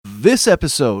This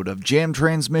episode of Jam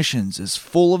Transmissions is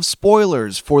full of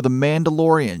spoilers for The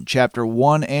Mandalorian, Chapter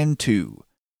 1 and 2.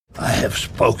 I have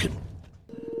spoken.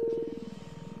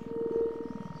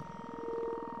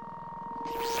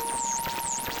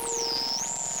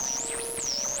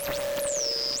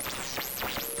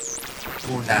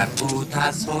 Una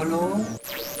puta solo?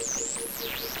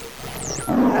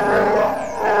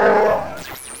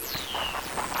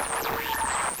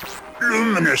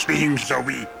 Luminous beings are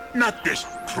we, not this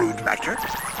crude matter.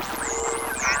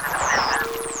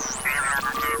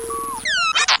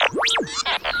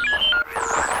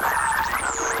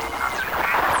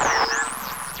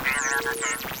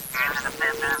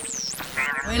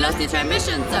 We lost the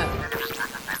transmission, sir.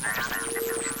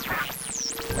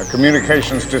 A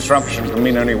communications disruption can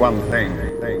mean only one thing.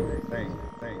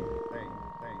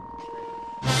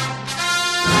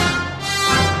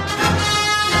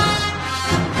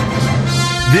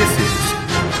 This is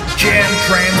Jam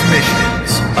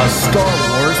Transmissions, a Star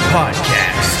Wars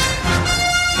podcast.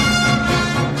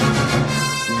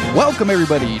 Welcome,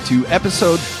 everybody, to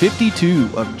episode 52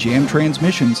 of Jam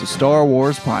Transmissions, a Star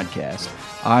Wars podcast.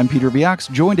 I'm Peter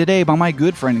Biox, joined today by my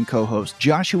good friend and co-host,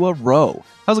 Joshua Rowe.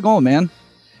 How's it going, man?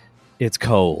 It's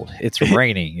cold. It's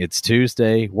raining. It's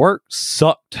Tuesday. Work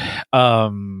sucked.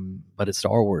 But it's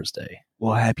Star Wars Day.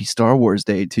 Well, happy Star Wars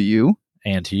Day to you.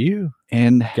 And to you.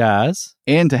 And guys.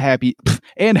 And happy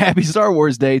Star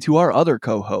Wars Day to our other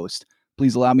co-host.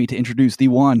 Please allow me to introduce the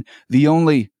one, the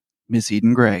only, Miss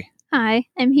Eden Gray. Hi,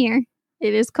 I'm here.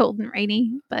 It is cold and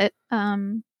rainy, but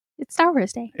it's Star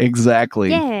Wars Day.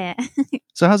 Exactly. Yeah.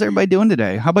 So how's everybody doing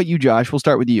today? How about you, Josh? We'll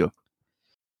start with you.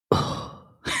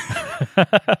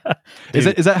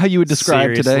 Dude, is that how you would describe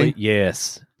seriously? today?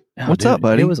 Yes. Oh, What's dude, up,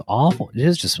 buddy? It was awful. It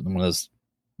is just one of those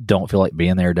don't feel like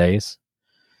being there days.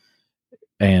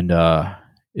 And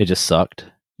it just sucked.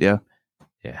 Yeah.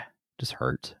 Yeah. Just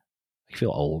hurt. I feel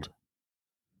old.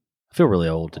 I feel really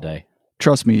old today.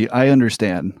 Trust me, I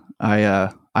understand.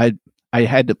 I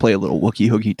had to play a little Wookiee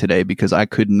hooky today because I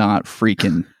could barely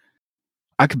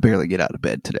get out of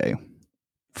bed today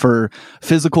for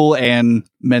physical and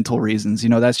mental reasons. You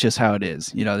know, that's just how it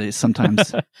is. You know,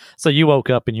 sometimes. So you woke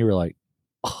up and you were like,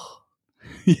 oh.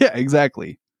 Yeah,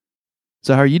 exactly.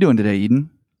 So how are you doing today,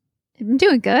 Eden? I'm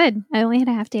doing good. I only had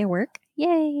a half day of work.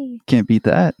 Yay. Can't beat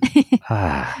that.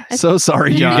 So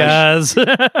sorry, You Josh. guys.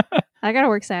 I got to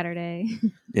work Saturday.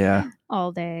 Yeah.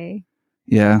 All day.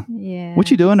 Yeah. Yeah. What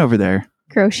you doing over there?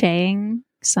 Crocheting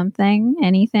something,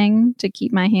 anything to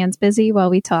keep my hands busy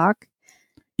while we talk.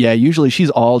 Yeah, usually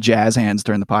she's all jazz hands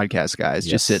during the podcast, guys.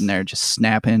 Yes. Just sitting there, just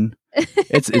snapping.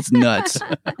 It's nuts.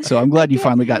 So I'm glad you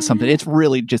finally got something. It's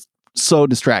really just so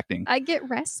distracting. I get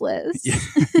restless. Yeah.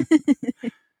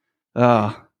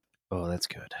 Oh, That's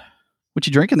good. what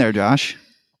you drinking there, Josh?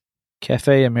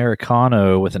 Cafe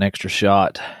Americano with an extra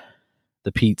shot.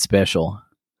 The Pete Special.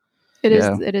 It is.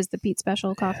 Yeah. It is the Pete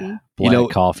Special coffee. Black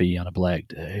coffee on a black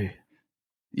day.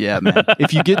 Yeah, man.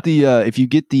 If you get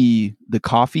the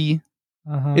coffee,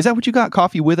 is that what you got?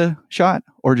 Coffee with a shot,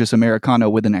 or just Americano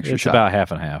with an extra It's shot? about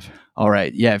half and half. All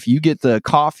right. Yeah. If you get the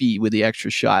coffee with the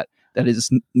extra shot, that is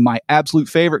my absolute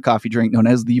favorite coffee drink, known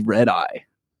as the Red Eye.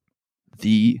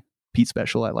 The Pete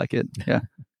Special. I like it. Yeah.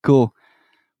 Cool.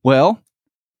 Well,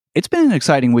 it's been an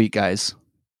exciting week, guys.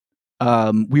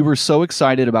 We were so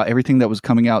excited about everything that was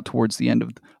coming out towards the end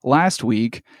of last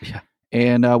week. Yeah.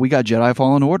 And we got Jedi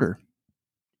Fallen Order.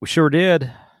 We sure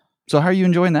did. So how are you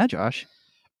enjoying that, Josh?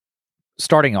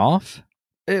 Starting off,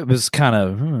 it was kind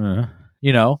of,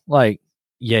 like,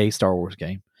 yay, Star Wars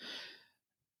game.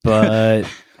 But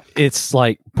it's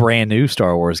like brand new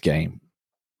Star Wars game.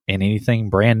 And anything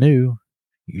brand new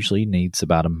usually needs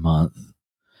about a month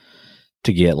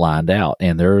to get lined out.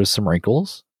 And there's some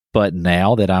wrinkles. But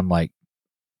now that I'm like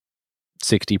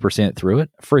 60% through it,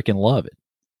 I freaking love it.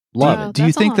 Love it. Do you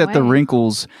That's a think long that the way.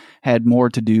 wrinkles had more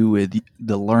to do with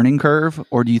the learning curve,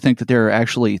 or do you think that there are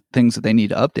actually things that they need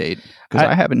to update? Because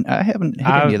I haven't hit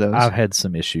any of those. I've had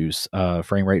some issues.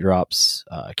 Frame rate drops,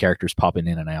 characters popping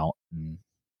in and out, and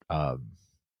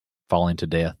falling to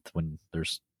death when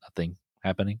there's nothing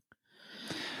happening.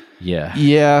 Yeah.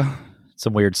 Yeah.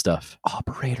 Some weird stuff.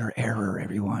 Operator error,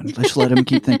 everyone. Let's let him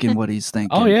keep thinking what he's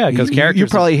thinking. Oh, yeah, 'cause You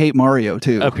characters probably hate Mario,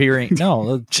 too. Appearing.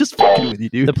 No, Just fucking with you,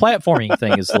 dude. the platforming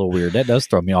thing is a little weird. That does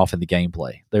throw me off in the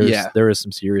gameplay. There is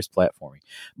some serious platforming.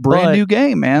 Brand But, new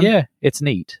game, man. Yeah, it's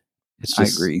neat. It's I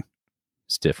just, agree.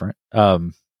 It's different.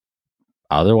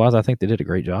 Otherwise, I think they did a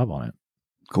great job on it.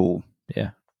 Cool.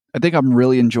 Yeah. I think I'm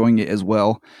really enjoying it as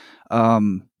well.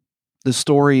 The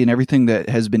story and everything that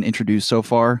has been introduced so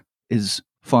far is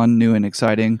fun, new, and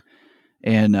exciting.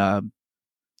 And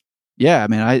yeah, I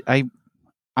mean,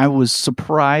 I was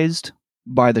surprised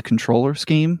by the controller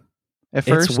scheme at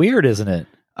first. It's weird, isn't it?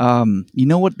 You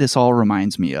know what this all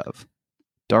reminds me of?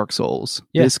 Dark Souls.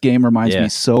 Yeah. This game reminds Yeah. me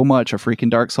so much of freaking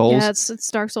Dark Souls. Yeah,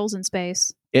 it's Dark Souls in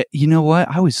space. You know what?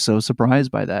 I was so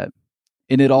surprised by that.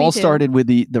 And it all too. started with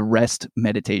the rest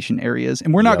meditation areas.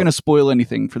 And we're not Yep. going to spoil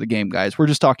anything for the game, guys. We're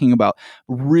just talking about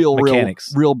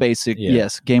Mechanics. real basic, Yeah.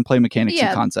 yes, gameplay mechanics Yeah,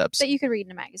 and concepts. That you could read in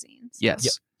the magazines. Yes.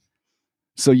 Yep.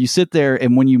 So you sit there,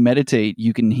 and when you meditate,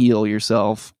 you can heal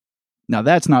yourself. Now,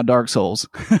 that's not Dark Souls.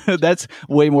 That's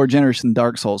way more generous than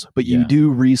Dark Souls. But you Yeah.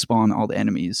 do respawn all the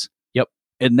enemies. Yep.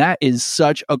 And that is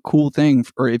such a cool thing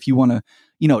for if you want to,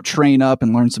 train up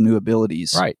and learn some new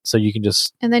abilities. Right. So you can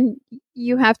just And then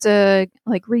you have to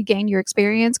like regain your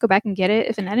experience, go back and get it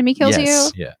if an enemy kills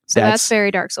Yes. you. yeah. So that's That's- very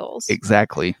Dark Souls.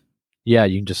 Exactly. Yeah,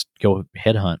 you can just go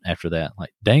headhunt after that. Like,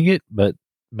 dang it, but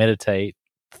meditate,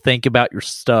 think about your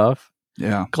stuff,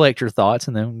 Yeah. collect your thoughts,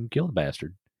 and then kill the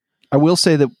bastard. I will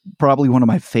say that probably one of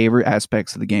my favorite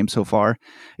aspects of the game so far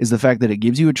is the fact that it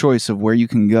gives you a choice of where you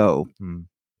can go. Hmm.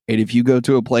 And if you go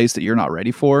to a place that you're not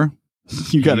ready for,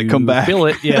 you got to come back. Feel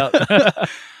it, yeah.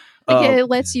 Like, it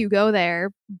lets you go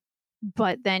there,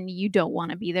 but then you don't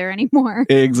want to be there anymore.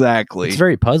 Exactly. It's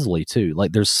very puzzly too.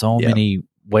 Like, there's so Yeah. many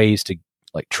ways to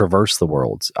like traverse the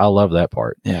worlds. I love that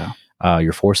part. Yeah.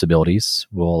 Your force abilities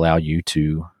will allow you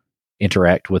to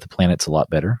interact with the planets a lot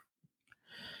better.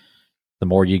 The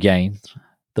more you gain,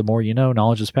 the more you know.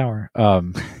 Knowledge is power.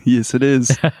 Yes, it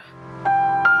is.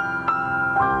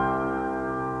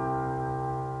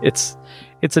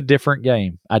 It's a different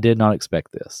game. I did not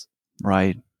expect this.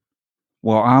 Right.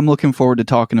 Well, I'm looking forward to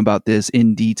talking about this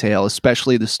in detail,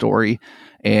 especially the story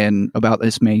and about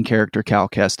this main character, Cal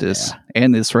Kestis,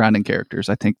 and the surrounding characters.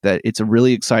 I think that it's a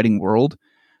really exciting world.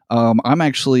 I'm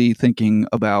actually thinking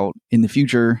about in the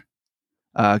future,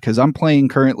 because I'm playing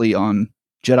currently on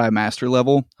Jedi Master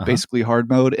level, basically hard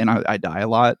mode, and I die a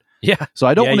lot. Yeah. So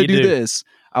I don't Yeah, want to you do do. this.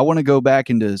 I want to go back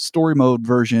into story mode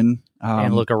version.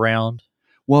 And look around.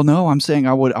 Well, no, I'm saying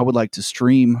I would like to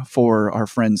stream for our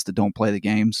friends that don't play the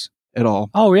games at all.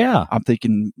 Oh, yeah. I'm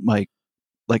thinking like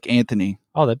Anthony.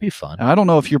 Oh, that'd be fun. I don't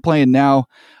know if you're playing now,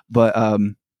 but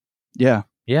yeah,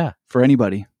 Yeah. for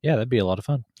anybody. Yeah, that'd be a lot of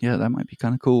fun. Yeah, that might be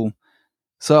kind of cool.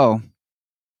 So,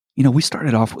 we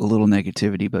started off with a little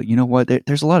negativity, but you know what?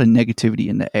 There's a lot of negativity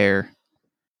in the air.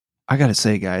 I got to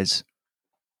say, guys,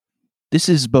 this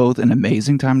is both an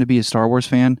amazing time to be a Star Wars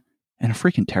fan and a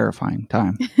freaking terrifying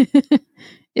time.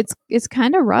 It's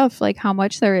kind of rough, like how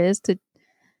much there is to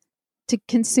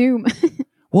consume.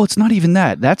 Well, it's not even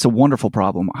that. That's a wonderful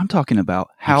problem. I'm talking about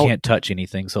how You can't touch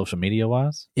anything social media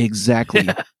wise. exactly.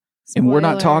 And we're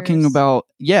not talking Spoilers.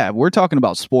 about, we're talking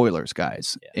about spoilers,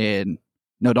 guys. And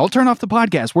no, don't turn off the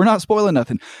podcast. We're not spoiling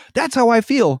nothing. That's how I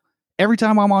feel every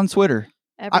time I'm on Twitter.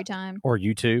 every time. Or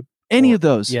YouTube. Any Or- of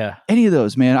those. Yeah. Any of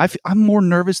those, man. I'm more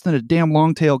nervous than a damn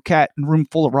long-tailed cat in a room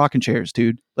full of rocking chairs,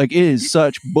 dude. Like, it is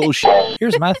such bullshit.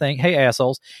 Here's my thing. Hey,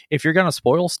 assholes. If you're going to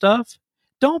spoil stuff,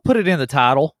 don't put it in the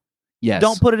title. Yes.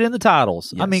 Don't put it in the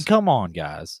titles. I Yes. mean, come on,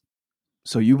 guys.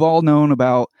 So you've all known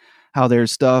about how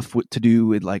there's stuff to do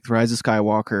with, like, the Rise of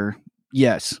Skywalker.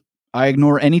 Yes. I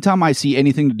ignore anytime I see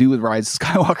anything to do with Rise of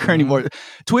Skywalker anymore.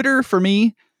 Twitter, for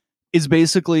me, is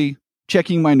basically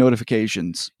checking my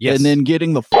notifications Yes. and then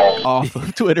getting the fuck off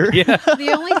of Twitter. Yeah.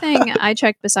 The only thing I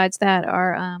check besides that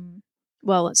are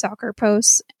soccer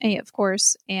posts, of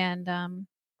course, and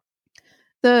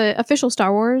the official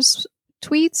Star Wars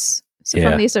tweets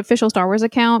Yeah. from the official Star Wars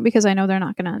account, because I know they're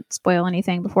not going to spoil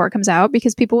anything before it comes out,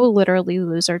 because people will literally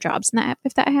lose their jobs in that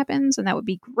if that happens, and that would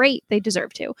be great. They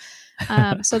deserve to.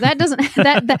 So that doesn't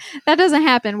that doesn't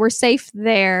happen. We're safe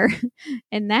there,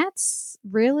 and that's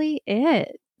really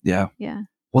it. Yeah. Yeah.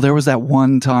 Well, there was that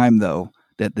one time, though,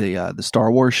 that the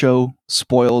Star Wars show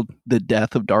spoiled the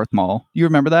death of Darth Maul. You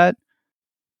remember that?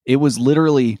 It was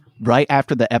literally right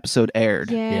after the episode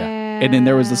aired. Yeah. And then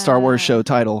there was the Star Wars show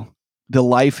title, The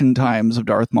Life and Times of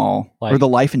Darth Maul, or Like- The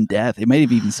Life and Death. It may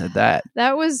have even said that.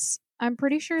 That was. I'm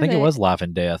pretty sure. I think it that- was Life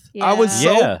and Death. I was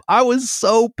Yeah. I was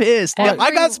so pissed. I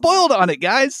Every- got spoiled on it,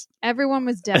 guys. Everyone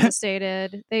was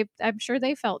devastated. I'm sure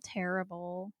they felt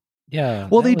terrible. Yeah.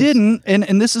 Well, that they was- didn't,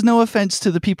 and this is no offense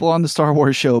to the people on the Star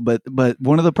Wars show, but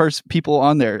one of the people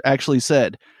on there actually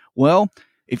said, "Well,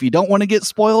 if you don't want to get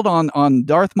spoiled on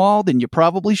Darth Maul, then you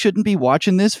probably shouldn't be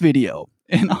watching this video."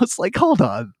 And I was like, "Hold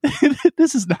on,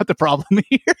 this is not the problem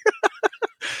here."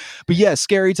 But yeah,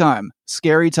 scary time,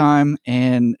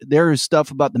 and there is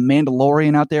stuff about the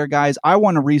Mandalorian out there, guys. I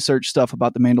want to research stuff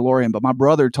about the Mandalorian, but my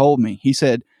brother told me, he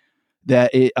said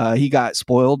that he got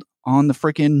spoiled on the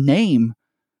freaking name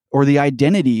or the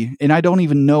identity, and I don't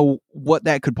even know what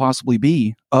that could possibly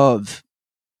be of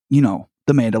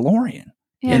The Mandalorian.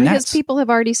 Yeah, And because that's- people have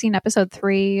already seen episode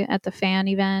 3 at the fan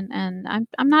event, and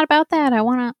I'm not about that. I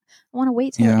wanna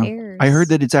wait till Yeah. it airs. I heard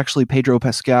that it's actually Pedro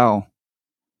Pascal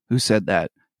who said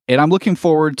that. And I'm looking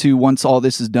forward to, once all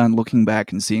this is done, looking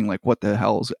back and seeing like what the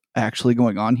hell's actually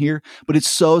going on here. But it's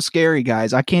so scary,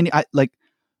 guys. I like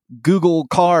Google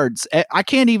cards. I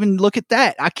can't even look at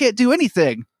that. I can't do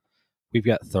anything We've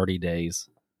got 30 days.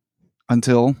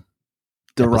 until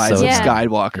the rise of Yeah.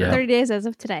 Skywalker. Yeah. 30 days as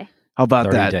of today. How about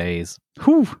 30 that? days.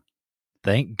 Whew.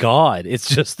 Thank God it's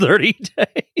just 30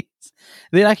 days.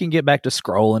 Then I can get back to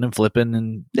scrolling and flipping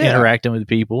and Yeah. interacting with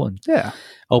people and Yeah,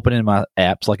 opening my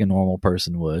apps like a normal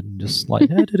person would. And just like,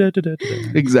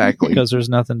 exactly. because there's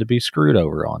nothing to be screwed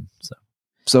over on.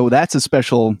 So that's a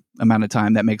special amount of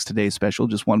time that makes today special,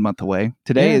 just 1 month away.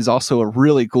 Today Yeah. is also a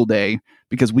really cool day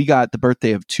because we got the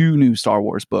birthday of 2 new Star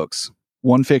Wars books,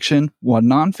 one fiction, one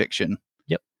nonfiction.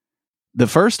 Yep. The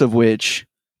first of which,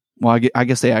 well, I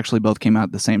guess they actually both came out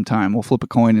at the same time. We'll flip a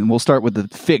coin and we'll start with the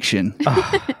fiction.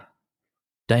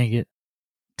 Dang it.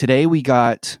 Today we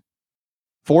got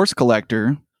Force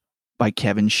Collector by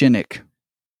Kevin Shinnick.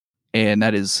 And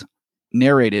that is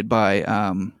narrated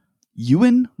by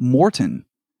Ewan Morton.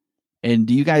 And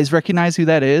do you guys recognize who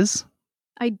that is?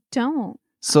 I don't.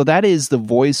 So that is the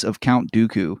voice of Count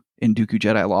Dooku in Dooku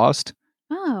Jedi Lost.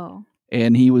 Oh.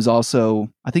 And he was also,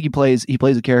 I think he plays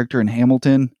a character in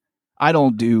Hamilton. I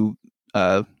don't do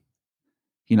those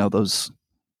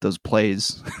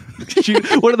plays.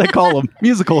 What do they call them?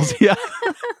 Musicals. Yeah.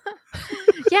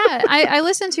 Yeah, I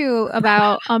listened to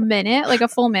about a minute, like a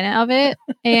full minute of it,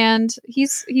 and he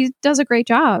does a great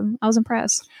job. I was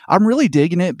impressed. I'm really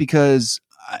digging it because,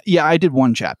 I did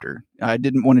one chapter. I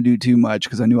didn't want to do too much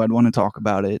because I knew I'd want to talk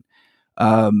about it.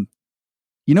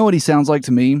 You know what he sounds like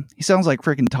to me? He sounds like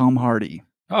freaking Tom Hardy.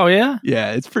 Oh, yeah?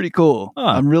 Yeah, it's pretty cool. Huh.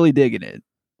 I'm really digging it.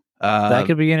 That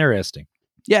could be interesting.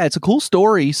 Yeah, it's a cool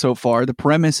story so far. The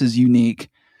premise is unique.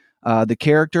 The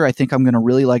character, I think I'm going to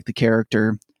really like the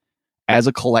character. As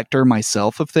a collector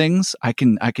myself of things, I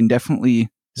can definitely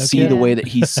see Okay. the way that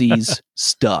he sees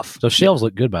stuff. So shelves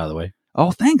look good, by the way.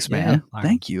 Oh, thanks, man. Yeah.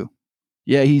 Thank you.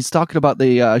 Yeah, he's talking about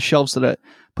the shelves that I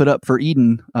put up for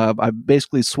Eden. I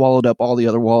basically swallowed up all the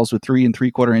other walls with 3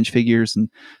 3/4 inch figures and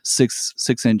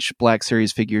 6-inch Black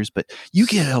Series figures, but you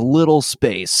get a little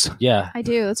space. Yeah. I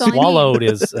do. It's only Swallowed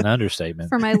is an understatement.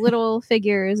 for my little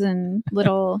figures and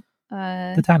little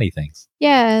The tiny things.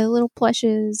 little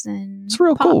plushes and It's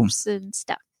real cool. pops and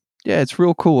stuff. Yeah, it's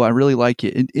real cool. I really like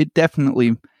it. It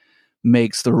definitely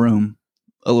makes the room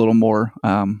a little more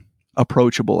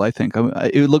approachable, I think.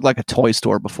 It would look like a toy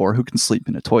store before. Who can sleep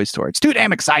in a toy store? It's too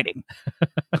damn exciting.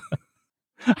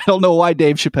 I don't know why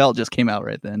Dave Chappelle just came out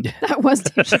right then. That was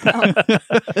Dave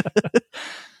Chappelle.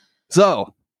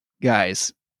 So,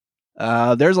 guys,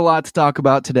 there's a lot to talk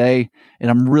about today,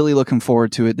 and I'm really looking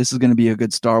forward to it. This is going to be a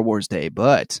good Star Wars day,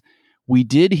 but we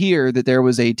did hear that there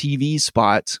was a TV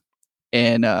spot,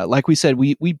 and like we said,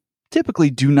 we typically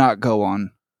do not go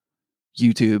on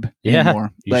YouTube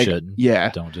anymore. You shouldn't. Yeah.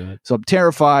 Don't do it. So I'm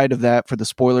terrified of that for the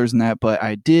spoilers and that, but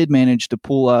I did manage to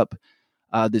pull up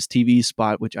this TV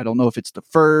spot, which I don't know if it's the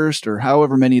first or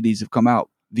however many of these have come out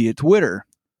via Twitter.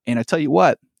 And I tell you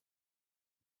what,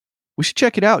 we should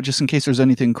check it out just in case there's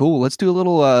anything cool. Let's do a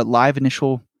little live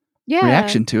initial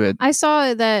reaction to it. I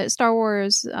saw that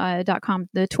StarWars.com,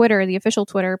 the official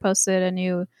Twitter, posted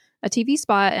a TV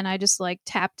spot, and I just like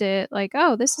tapped it, like,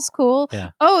 oh, this is cool.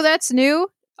 Yeah. Oh, that's new.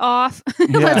 Off.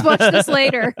 Yeah. Let's watch this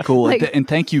later. Cool. Like- And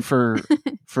thank you for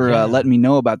Yeah. letting me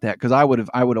know about that, because I would have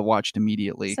watched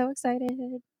immediately. So excited.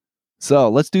 So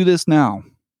let's do this now.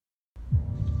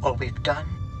 All we've done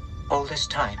all this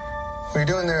time, What are you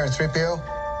doing there, 3PO?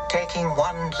 taking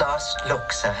one last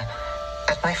look, sir,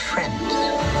 at my friends.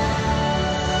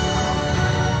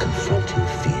 Confronting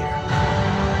fear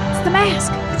It's the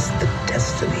mask. is the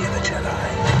destiny of a Jedi.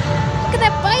 Look at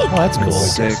that bike. Oh, that's cool.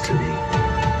 Sick. Destiny.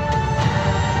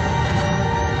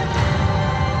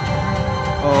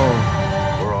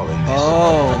 Oh, We're all in this.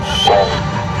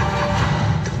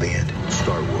 oh, Till the end.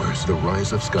 Star Wars: The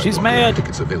Rise of Skywalker. She's mad.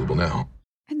 Tickets available now.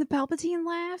 And the Palpatine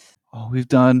laugh. oh, we've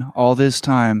done all this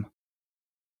time.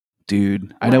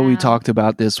 Dude, I know we Wow. talked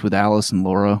about this with Alice and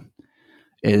Laura,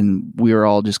 and we were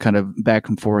all just kind of back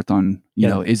and forth on,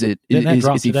 Yeah. is Didn't that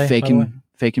drop is he today, by the way?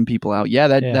 faking people out? Yeah,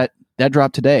 that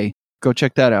dropped today. Go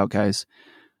check that out, guys.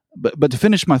 But to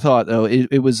finish my thought though,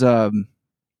 it was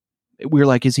we were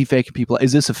like, is he faking people?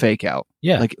 Is this a fake out?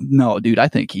 Yeah. Like, no, dude, I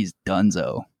think he's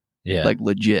donezo. Yeah. Like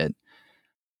legit.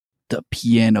 The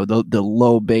piano, the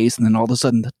low bass, and then all of a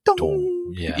sudden the dong.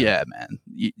 Yeah, man.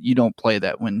 You don't play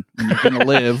that when you're going to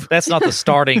live. That's not the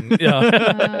starting.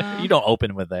 You don't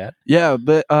open with that. Yeah,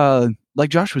 but like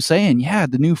Josh was saying,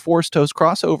 the new Force Toast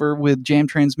crossover with Jam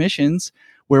Transmissions,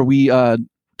 where we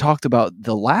talked about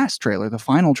the last trailer, the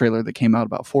final trailer that came out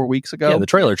about 4 weeks ago. Yeah, the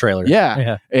trailer.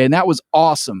 Yeah. And that was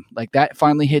awesome. Like that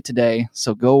finally hit today.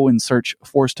 So go and search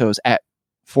Force Toast at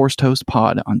Force Toast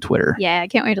Pod on Twitter. Yeah, I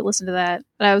can't wait to listen to that.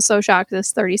 But I was so shocked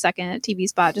this 30-second TV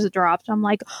spot just dropped. I'm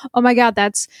like, oh my God,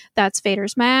 that's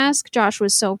Vader's mask. Josh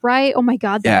was so right. Oh my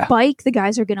God, that bike. The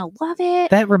guys are going to love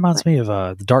it. That reminds me of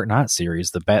the Dark Knight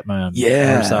series, the Batman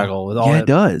motorcycle with all that it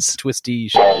does. twisty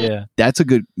shit. Yeah. That's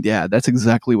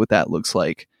exactly what that looks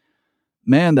like.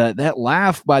 Man, that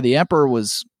laugh by the Emperor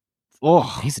was,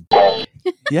 he's a dick.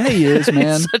 Yeah, he is,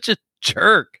 man. He's such a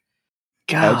jerk.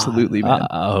 God, absolutely, man.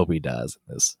 I hope he dies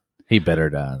in this. He better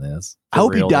die in this. I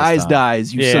hope he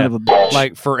dies, you son of a bitch.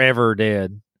 Like forever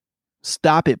dead.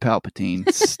 Stop it,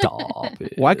 Palpatine. Stop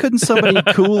it. Why couldn't somebody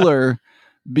cooler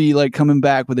be like coming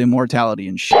back with immortality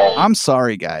and shit? I'm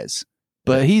sorry, guys,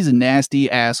 but he's a nasty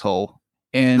asshole,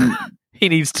 and he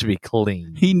needs to be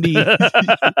clean. He needs.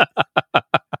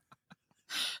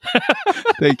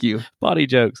 Thank you. Body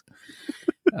jokes.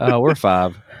 We're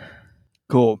 5.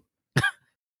 Cool.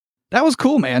 That was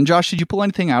cool, man. Josh, did you pull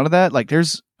anything out of that? Like,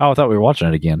 there's. Oh, I thought we were watching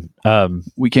it again.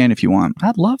 We can if you want.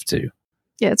 I'd love to.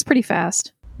 Yeah, it's pretty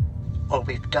fast. All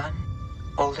we've done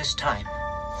all this time.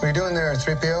 What are you doing there,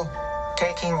 3PO?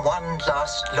 Taking one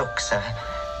last look, sir,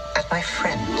 at my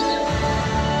friends.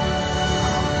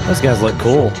 Those guys look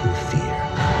cool. To fear.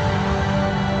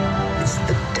 It's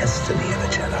the destiny of a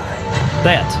Jedi.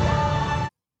 That.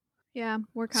 Yeah,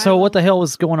 we're kind So of what the hell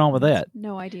was going on with that?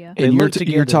 No idea. They And look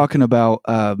you're talking about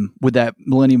with that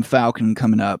Millennium Falcon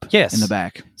coming up Yes. in the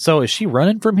back. So is she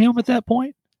running from him at that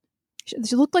point?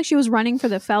 She looked like she was running for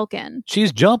the Falcon.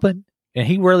 She's jumping, and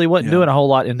he really wasn't doing a whole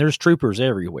lot, and there's troopers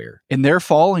everywhere. And they're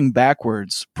falling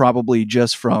backwards probably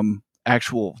just from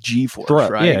actual G-force,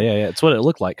 right? Yeah. It's what it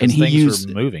looked like. 'Cause And he things used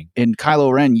were moving. And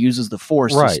Kylo Ren uses the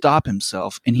Force to Right. stop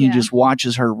himself, and he just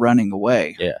watches her running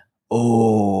away. Yeah.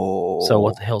 Oh. So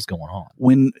what the hell's going on?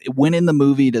 When in the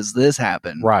movie does this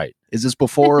happen? Right. Is this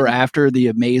before or after the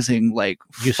amazing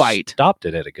You fight? stopped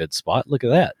it at a good spot. Look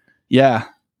at that. Yeah.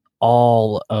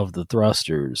 All of the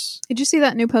thrusters. Did you see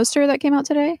that new poster that came out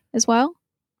today as well?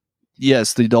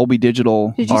 Yes, the Dolby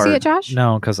Digital. Did you see it, Josh?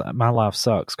 No, because my life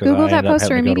sucks. Google that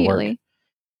poster immediately.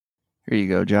 Here you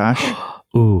go, Josh.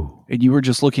 Ooh. And you were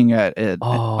just looking at an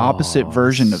opposite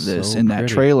version of this so in that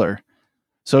pretty. trailer.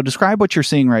 So describe what you're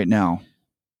seeing right now.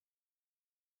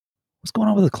 What's going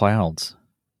on with the clouds?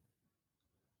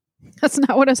 That's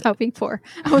not what I was hoping for.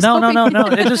 No.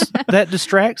 It just that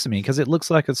distracts me because it looks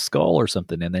like a skull or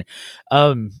something in there.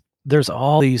 There's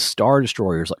all these Star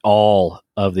Destroyers, like all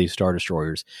of these Star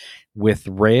Destroyers, with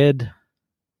red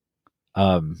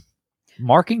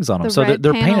markings on them, The so red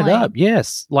they're painted paneling. up.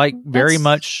 Yes, like very That's-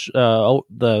 much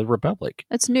the Republic.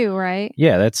 That's new, right?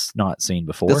 Yeah, that's not seen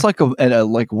before. That's like a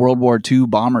like World War II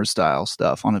bomber style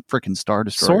stuff on a freaking Star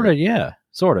Destroyer. Sort of, yeah,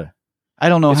 sort of. I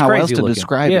don't know It's how crazy else to looking.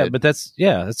 describe Yeah, it. but that's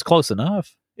close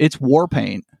enough. It's war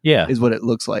paint. Yeah, is what it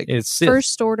looks like. It's Sith.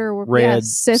 First Order Red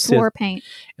Sith Sith. war paint.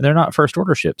 And they're not First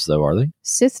Order ships, though, are they?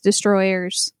 Sith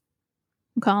destroyers.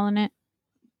 I'm calling it.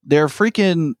 They're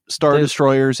freaking Star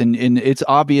Destroyers, and it's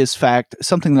obvious fact,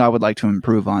 something that I would like to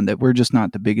improve on, that we're just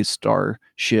not the biggest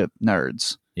starship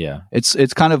nerds. Yeah.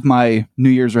 It's kind of my New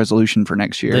Year's resolution for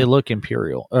next year. They look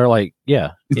Imperial. Or like,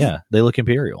 yeah, they look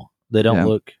Imperial. They don't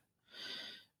look...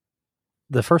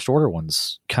 The First Order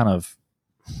ones kind of...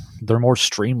 They're more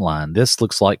streamlined. This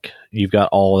looks like you've got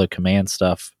all the command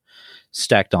stuff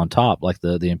stacked on top, like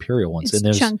the Imperial ones. It's and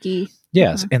there's chunky.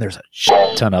 Yes, and there's a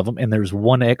shit ton of them, and there's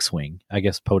one X-Wing. I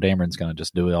guess Poe Dameron's going to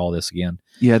just do all this again.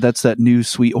 Yeah, that's that new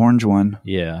sweet orange one.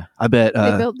 Yeah. I bet...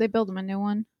 they build them a new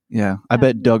one. Yeah, I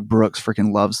bet Doug Brooks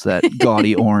freaking loves that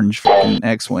gaudy orange freaking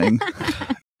X-Wing.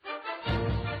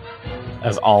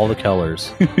 Of all the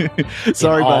colors.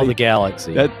 Sorry, in all buddy. the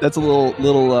galaxy. That's a little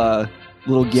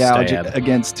gouge Stab.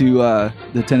 against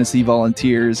the Tennessee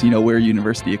Volunteers, we're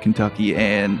University of Kentucky,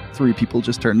 and 3 people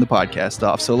just turned the podcast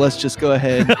off. So let's just go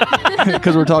ahead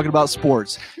because we're talking about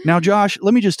sports. Now, Josh,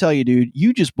 let me just tell you, dude,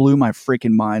 you just blew my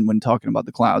freaking mind when talking about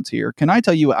the clouds here. Can I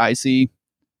tell you what I see?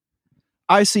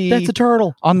 I see That's a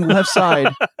turtle. on the left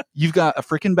side, you've got a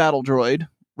freaking battle droid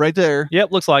right there.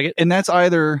 Yep, looks like it. And that's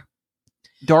either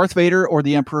Darth Vader or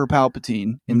the Emperor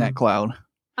Palpatine in that cloud.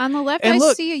 On the left, And I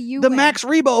look, see a U. The Max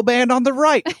Rebo band on the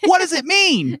right. What does it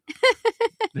mean?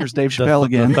 There's Dave Chappelle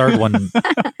again.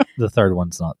 The third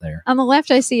one's not there. On the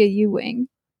left, I see a U-wing.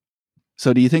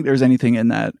 So do you think there's anything in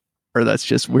that? or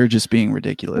we're just being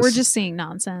ridiculous. We're just seeing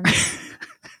nonsense.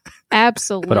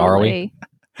 Absolutely. But are we?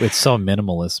 It's so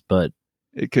minimalist, but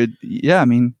it could. Yeah, I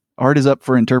mean, art is up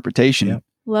for interpretation. Yep.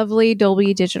 Lovely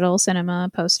Dolby Digital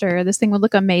Cinema poster. This thing would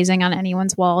look amazing on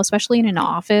anyone's wall, especially in an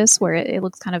office where it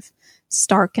looks kind of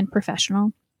stark and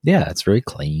professional. yeah, it's very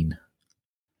clean.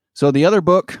 So the other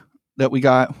book that we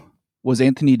got was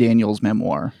Anthony Daniels'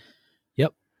 memoir.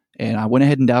 Yep. And I went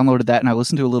ahead and downloaded that, and I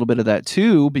listened to a little bit of that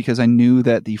too, because I knew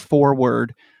that the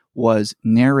foreword was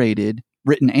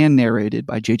written and narrated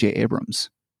by J.J. Abrams.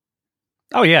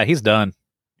 Oh yeah, he's done.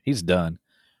 He's done.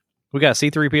 We got a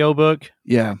C-3PO book.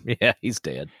 Yeah. Yeah, he's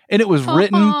dead. And it was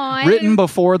written I didn't-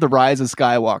 before The Rise of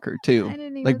Skywalker too. I didn't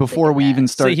even Like before think of we that. even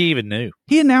See, started. he even knew.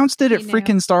 He announced it He at knew.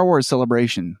 freaking Star Wars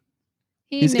Celebration.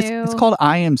 He knew. It's called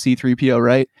I Am C-3PO,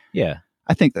 right? Yeah.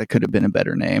 I think that could have been a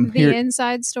better name. The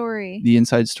inside story. The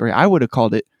inside story. I would have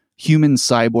called it Human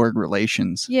Cyborg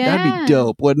Relations. That'd Yeah. be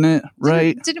dope, wouldn't it?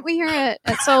 Right? Didn't we hear at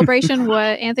Celebration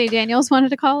what Anthony Daniels wanted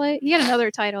to call it? He had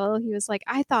another title. He was like,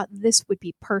 I thought this would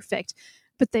be perfect,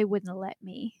 but they wouldn't let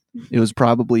me. It was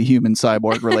probably Human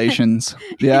Cyborg Relations.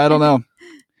 Yeah, I don't know.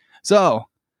 So,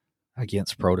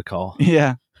 Against protocol.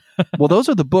 yeah. Well, those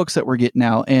are the books that we're getting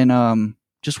out. And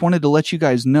just wanted to let you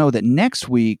guys know that next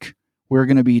week we're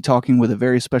going to be talking with a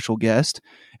very special guest.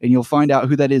 And you'll find out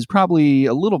who that is probably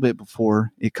a little bit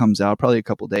before it comes out, probably a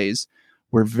couple days.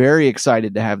 We're very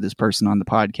excited to have this person on the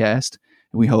podcast.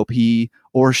 And we hope he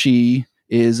or she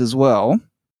is as well.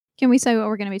 Can we say what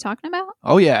we're going to be talking about?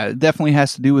 Oh, yeah. It definitely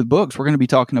has to do with books. We're going to be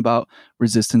talking about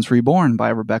Resistance Reborn by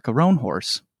Rebecca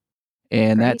Roanhorse.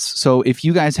 And Great. that's so if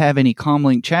you guys have any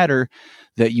Comlink chatter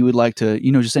that you would like to,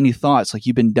 just any thoughts, like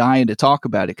you've been dying to talk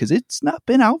about it because it's not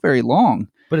been out very long.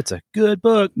 But it's a good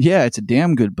book. Yeah, it's a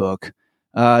damn good book.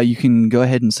 You can go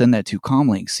ahead and send that to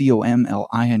Comlink,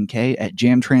 COMLINK at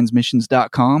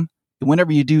jamtransmissions.com. And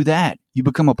whenever you do that, you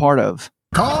become a part of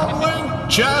Comlink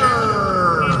Chatter!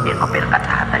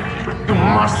 You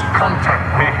must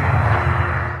contact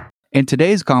me. And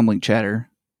today's Comlink chatter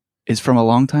is from a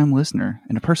longtime listener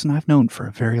and a person I've known for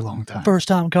a very long time. First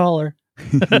time caller.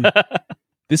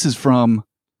 This is from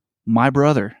my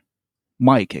brother,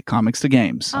 Mike at Comics to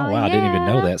Games. Oh, wow. I didn't even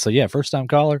know that. So, yeah, first time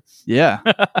caller. Yeah.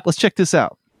 Let's check this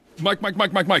out. Mike.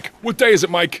 What day is it,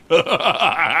 Mike?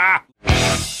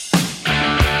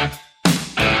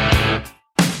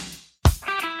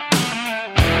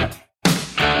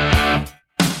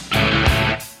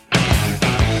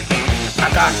 I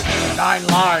got 9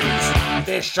 lives.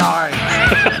 This shine.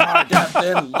 My death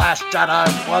in Last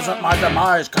Jedi wasn't my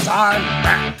demise, cause I'm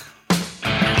back.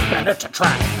 And it's a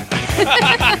trap.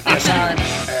 Yes,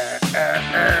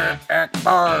 I'm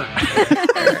Akbar.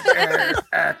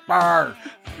 Akbar.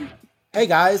 Hey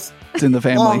guys, It's in the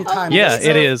family. long time. Yeah,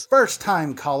 listener, it is. First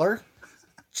time caller.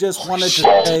 Just wanted to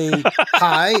say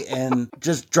hi and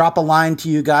just drop a line to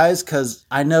you guys because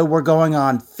I know we're going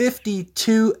on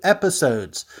 52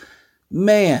 episodes.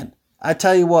 Man, I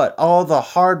tell you what, all the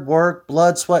hard work,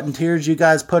 blood, sweat, and tears you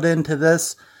guys put into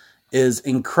this is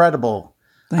incredible.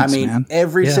 Thanks, I mean, man.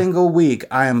 every Yeah. single week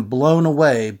I am blown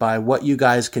away by what you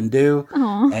guys can do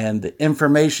Aw. and the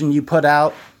information you put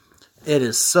out. It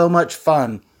is so much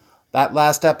fun. That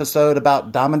last episode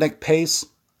about Dominic Pace,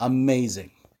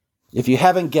 amazing. If you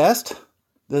haven't guessed,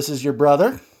 this is your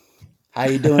brother. How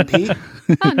you doing, Pete?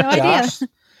 Oh, no idea. Josh?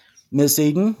 Miss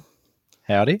Eden?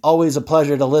 Howdy. Always a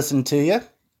pleasure to listen to you.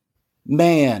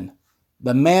 Man,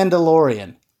 The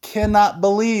Mandalorian. Cannot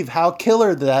believe how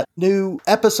killer that new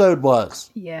episode was.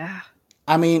 Yeah.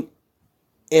 I mean,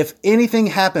 if anything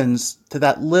happens to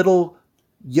that little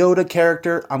Yoda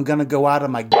character, I'm going to go out of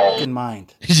my f***ing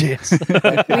mind. Yes.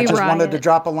 I We just wanted to riot.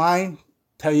 drop a line,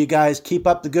 tell you guys keep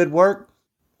up the good work.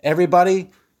 Everybody,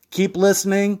 keep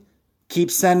listening, keep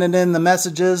sending in the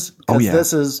messages, because yeah.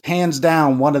 this is hands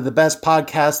down one of the best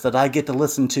podcasts that I get to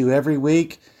listen to every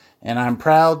week, and I'm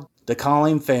proud to call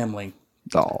him family.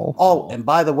 Oh. Oh, and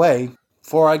by the way,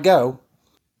 before I go,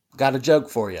 got a joke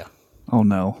for you. Oh,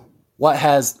 no. What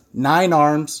has 9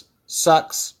 arms,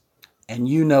 sucks, and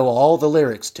you know all the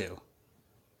lyrics to?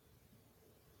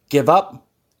 Give up,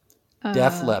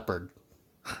 Def Leppard.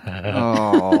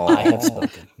 Oh. I have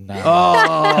spoken.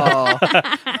 Oh.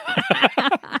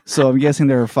 So I'm guessing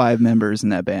there are 5 members in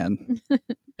that band.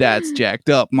 That's jacked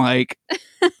up, Mike.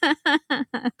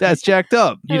 That's jacked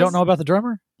up. You don't know about the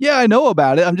drummer? Yeah, I know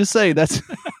about it. I'm just saying that's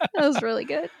That was really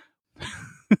good.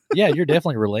 Yeah, you're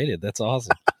definitely related. That's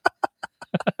awesome.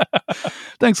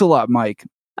 thanks a lot, Mike.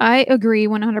 I agree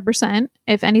 100%.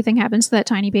 If anything happens to that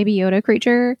tiny baby Yoda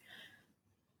creature,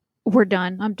 we're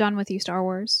done. I'm done with you, Star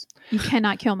Wars. You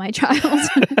cannot kill my child.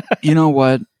 You know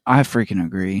what? I freaking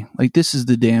agree. Like, this is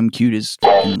the damn cutest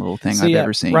fucking little thing I've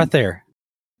ever seen. Right there.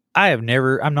 I'm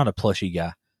not a plushie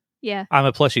guy. Yeah. I'm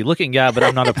a plushie looking guy, but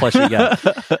I'm not a plushie guy.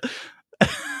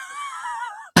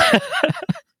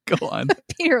 Go on.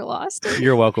 Peter lost it.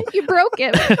 You're welcome. You broke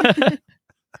it.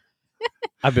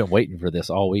 I've been waiting for this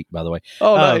all week, by the way.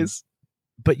 Oh, nice.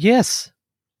 But yes,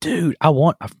 dude, I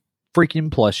want a freaking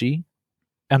plushie.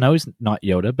 I know he's not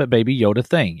Yoda, but Baby Yoda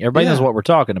thing. Everybody knows what we're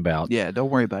talking about. Yeah, don't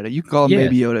worry about it. You can call him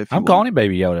Baby Yoda if you I'm calling him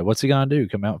Baby Yoda. What's he going to do?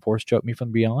 Come out and force choke me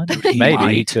from beyond? He Maybe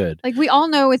he might. could. Like, we all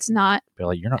know it's not Be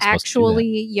like, you're not supposed to do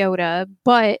actually Yoda,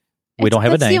 but We don't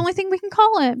have a that's the name. only thing we can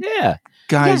call him. that. Yeah.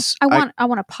 Guys, Yeah, I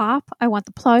want a pop. I want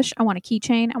the plush. I want a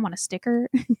keychain. I want a sticker.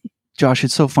 Josh,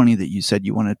 it's so funny that you said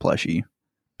you wanted plushie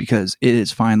because it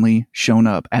has finally shown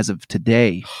up as of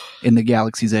today in the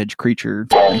Galaxy's Edge creature.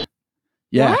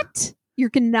 Yeah. What? You're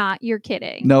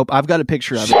kidding. Nope, I've got a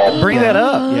picture of it. Bring that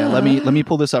up. Yeah, let me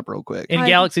pull this up real quick. In I-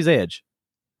 Galaxy's Edge.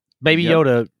 Baby Yep.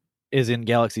 Yoda is in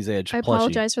Galaxy's Edge. I plushie.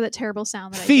 apologize for that terrible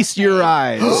sound. That Feast I just your made.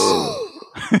 eyes.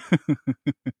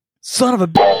 Son of a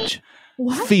bitch.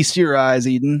 What? Feast your eyes,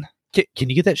 Eden. Can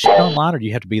you get that shit online or do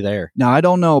you have to be there? Now, I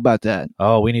don't know about that.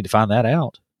 Oh, we need to find that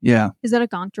out. Yeah. Is that a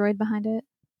gonk droid behind it?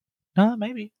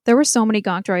 Maybe. There were so many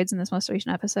gonk droids in this most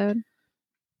recent episode.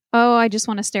 Oh, I just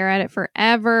want to stare at it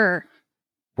forever.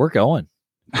 We're going.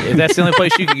 If that's the only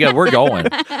place you can go, we're going.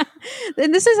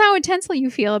 And this is how intensely you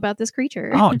feel about this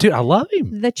creature. Oh, dude, I love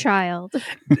him. The child.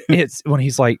 It's when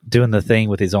he's like doing the thing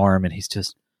with his arm and he's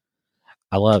just,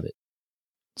 I love it.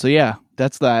 So, yeah,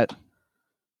 that's that.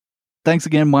 Thanks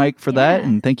again, Mike, for that. Yeah.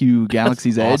 And thank you,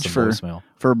 Galaxy's Edge, Awesome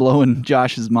for blowing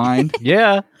Josh's mind.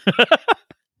 Yeah.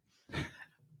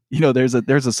 You know, there's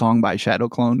a song by Shadow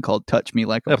Clone called "Touch Me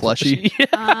Like a Plushie."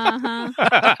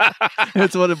 Uh-huh.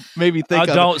 That's what it made me think.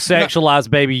 Don't sexualize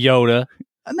Baby Yoda.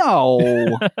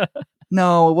 No,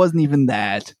 no, it wasn't even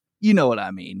that. You know what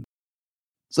I mean.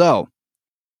 So,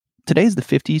 today's the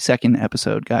 52nd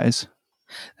episode, guys.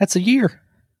 That's a year.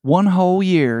 One whole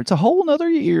year. It's a whole nother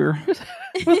year.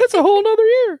 That's a whole nother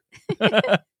year.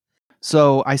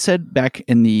 So, I said back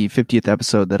in the 50th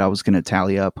episode that I was going to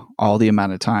tally up all the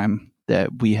amount of time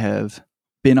that we have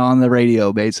been on the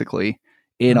radio, basically,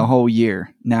 in a whole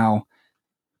year. Now,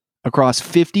 across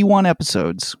 51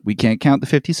 episodes, we can't count the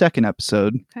 52nd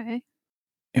episode. Okay.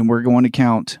 And we're going to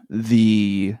count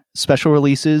the special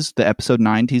releases, the episode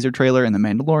 9 teaser trailer, and the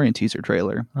Mandalorian teaser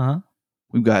trailer. Uh-huh.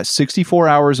 We've got 64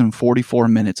 hours and 44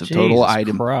 minutes of total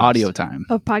Jesus Christ. audio time.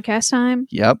 Of podcast time?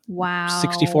 Yep. Wow.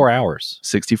 64 hours.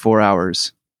 64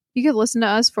 hours. You could listen to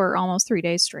us for almost 3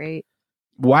 days straight.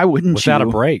 Why wouldn't Without you?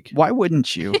 a break. Why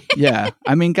wouldn't you? Yeah.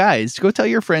 I mean, guys, go tell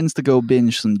your friends to go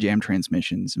binge some Jam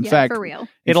Transmissions. In Yeah, fact, for real.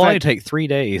 It'll in only fact- take 3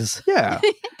 days. Yeah.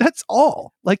 That's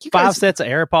all. Like, you 5 guys, sets of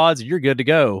AirPods and you're good to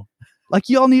go. like,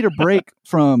 y'all need a break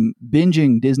from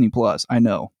binging Disney Plus. I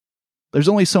know. There's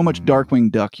only so much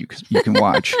Darkwing Duck you can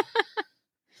watch.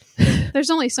 There's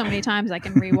only so many times I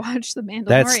can rewatch the Mandalorian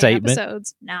That statement-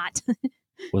 episodes. Not.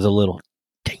 Was a little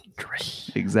dangerous.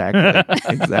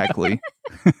 Exactly.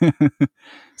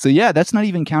 So yeah, that's not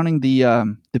even counting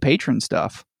the patron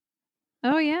stuff.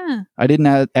 Oh, yeah. I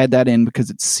didn't add that in because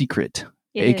it's secret.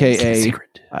 It AKA is.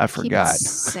 Secret. I Keep it forgot.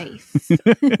 safe.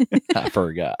 I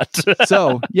forgot.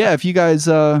 So yeah, if you guys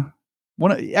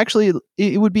want to, actually,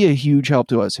 it would be a huge help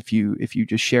to us if you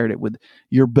just shared it with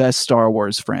your best Star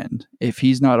Wars friend. If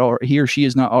he or she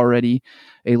is not already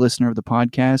a listener of the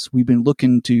podcast, we've been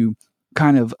looking to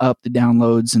kind of up the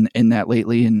downloads and that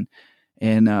lately, and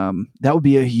that would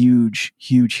be a huge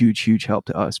help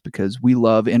to us because we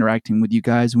love interacting with you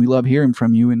guys and we love hearing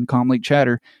from you in Calm Lake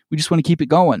Chatter. We just want to keep it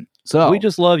going. So We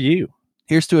just love you.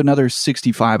 here's to another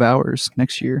 65 hours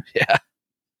next year. Yeah.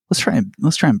 Let's try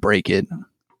and break it.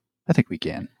 I think we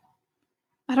can.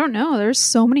 I don't know. There's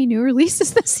so many new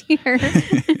releases this year.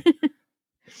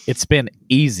 It's been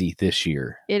easy this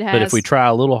year. It has. But if we try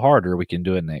a little harder, we can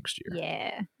do it next year.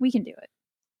 Yeah, we can do it.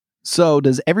 So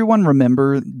does everyone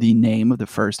remember the name of the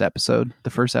first episode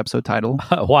title?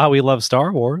 Why we love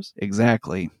Star Wars.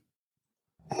 Exactly.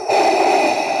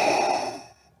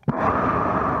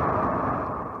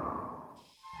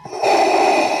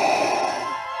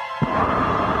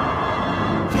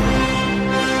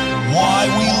 Why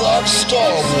we love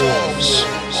Star Wars.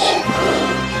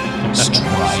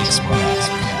 Strikes Back.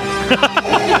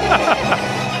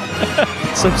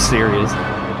 So serious.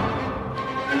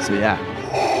 So yeah.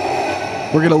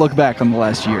 We're going to look back on the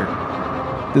last year.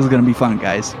 This is going to be fun,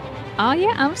 guys. Oh,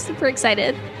 yeah. I'm super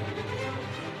excited.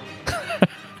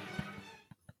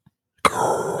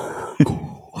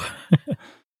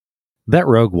 That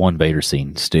Rogue One Vader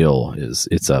scene still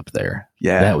it's up there.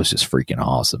 Yeah. That was just freaking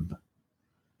awesome.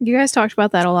 You guys talked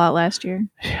about that a lot last year.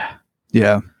 Yeah.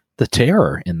 Yeah. The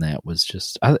terror in that was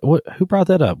just, who brought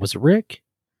that up? Was it Rick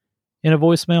in a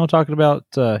voicemail talking about,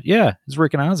 it's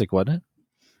Rick and Isaac, wasn't it?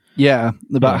 Yeah.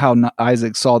 About Yeah. how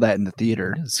Isaac saw that in the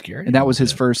theater. It was scary. And that was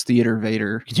his Yeah. first theater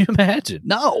Vader. Can you imagine?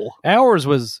 No. Ours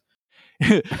was,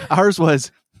 Ours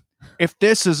was, if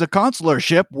this is a consular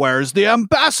ship, where's the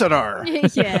ambassador?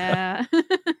 Yeah.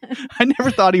 I never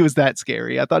thought he was that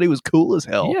scary. I thought he was cool as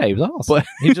hell. yeah, he was awesome. But-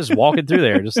 He was just walking through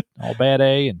there, just all bad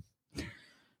A and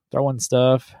throwing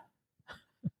stuff.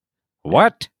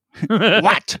 What?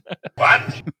 What?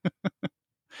 What?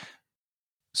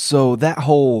 So that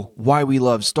whole why we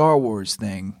love Star Wars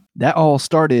thing, that all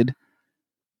started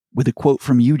with a quote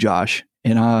from you, Josh.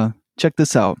 And check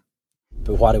this out.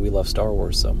 But why do we love Star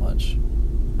Wars so much?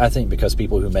 I think because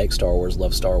people who make Star Wars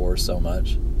love Star Wars so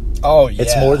much. Oh, yeah.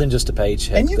 It's more than just a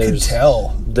paycheck. And you can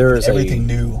tell there's everything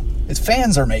new. Its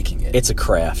fans are making it. It's a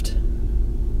craft.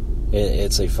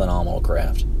 It's a phenomenal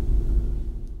craft.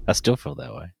 I still feel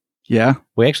that way. Yeah.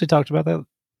 We actually talked about that.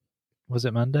 Was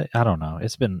it Monday? I don't know.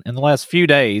 It's been in the last few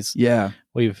days. Yeah.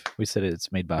 We said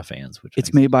it's made by fans, which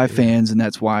It's made by fans, and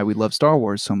that's why we love Star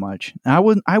Wars so much.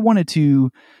 And I wanted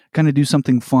to kind of do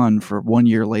something fun for 1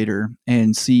 year later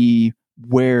and see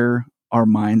where our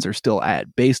minds are still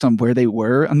at based on where they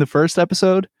were on the first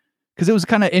episode. Because it was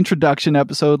kind of introduction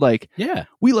episode, like, yeah,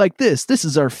 we like this. This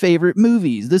is our favorite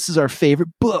movies. This is our favorite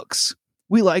books.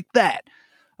 We like that.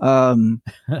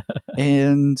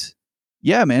 And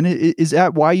yeah, man, is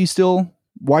that why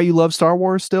you love Star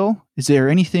Wars still? Is there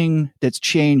anything that's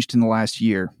changed in the last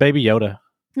year? Baby Yoda.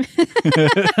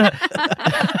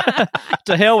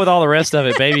 To hell with all the rest of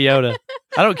it, Baby Yoda.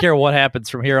 I don't care what happens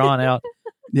from here on out.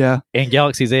 Yeah. And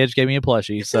Galaxy's Edge gave me a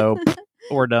plushie, so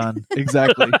we're done.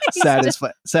 Exactly.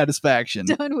 Satisfaction.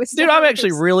 Done with Dude, I'm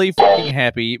actually really fucking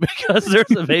happy because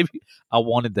there's a baby. I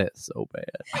wanted that so bad.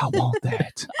 I want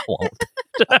that. I want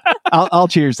I'll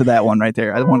cheers to that one right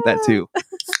there. I want that too.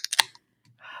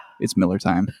 It's Miller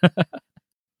time.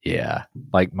 Yeah,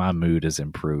 like my mood has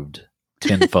improved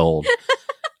tenfold.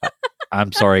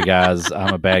 I'm sorry, guys.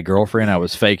 I'm a bad girlfriend. I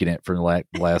was faking it for the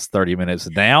last 30 minutes.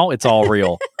 Now it's all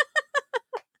real.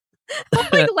 I'm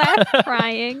like laugh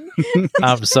crying.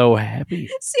 I'm so happy.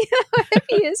 See how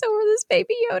happy he is over this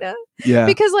Baby Yoda. Yeah.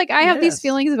 Because like I have these Yes.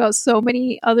 feelings about so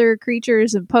many other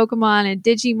creatures and Pokemon and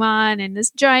Digimon and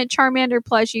this giant Charmander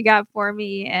plush you got for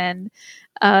me and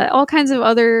all kinds of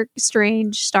other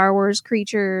strange Star Wars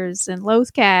creatures and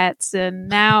Loth cats, and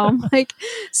now I'm like,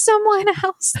 someone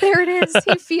else. There it is.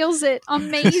 He feels it.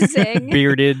 Amazing.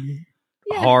 Bearded,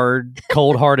 hard,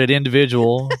 cold-hearted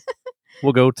individual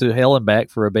will go to hell and back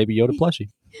for a Baby Yoda plushie.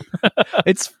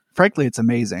 It's frankly, it's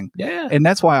amazing. Yeah. And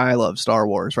that's why I love Star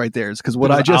Wars right there. Is because what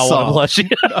I Because just I want saw. a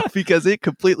plushie. Because it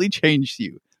completely changed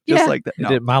you. Just Yeah. like that. It No.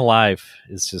 did- my life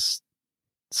is just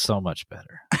so much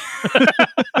better.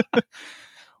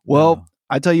 Well, No.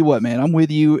 I tell you what, man, I'm with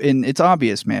you. And it's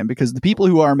obvious, man, because the people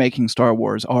who are making Star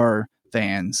Wars are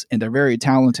fans and they're very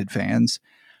talented fans.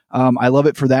 I love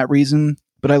it for that reason,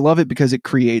 but I love it because it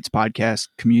creates podcast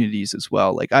communities as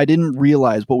well. Like I didn't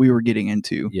realize what we were getting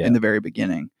into Yeah. in the very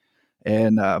beginning.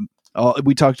 And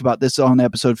we talked about this on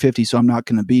episode 50, so I'm not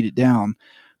going to beat it down.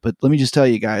 But let me just tell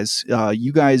you guys,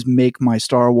 you guys make my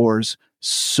Star Wars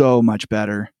so much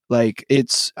better. Like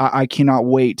I cannot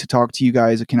wait to talk to you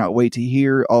guys. I cannot wait to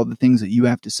hear all the things that you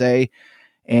have to say.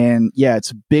 And yeah, it's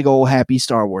a big old happy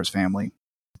Star Wars family.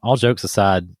 All jokes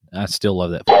aside, I still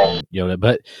love that fucking Yoda,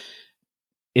 but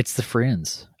it's the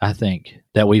friends, I think,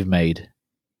 that we've made.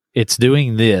 It's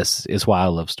doing this is why I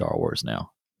love Star Wars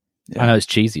now. Yeah. I know it's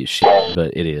cheesy as shit,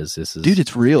 but it is. This is, Dude,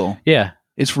 it's real. yeah.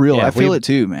 It's real. Yeah, I feel we- it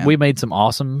too, man. We made some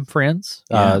awesome friends.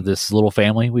 Yeah. This little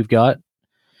family we've got,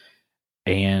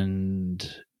 and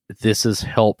this has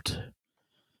helped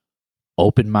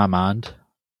open my mind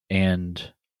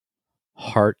and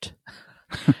heart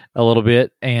a little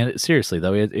bit. And seriously,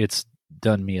 though, it's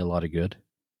done me a lot of good.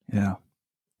 Yeah.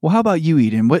 Well, how about you,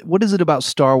 Eden? What is it about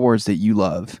Star Wars that you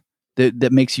love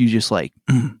that makes you just like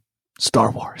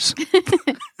Star Wars?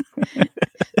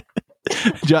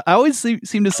 I always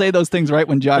seem to say those things right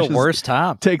when Josh The worst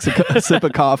time. takes a sip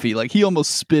of coffee. Like he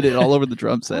almost spit it all over the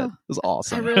drum set. It was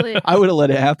awesome. I would have let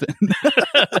it happen.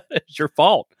 It's your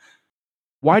fault.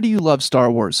 Why do you love Star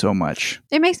Wars so much?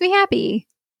 It makes me happy.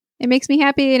 It makes me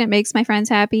happy and it makes my friends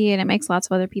happy and it makes lots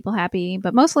of other people happy,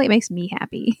 but mostly it makes me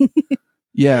happy.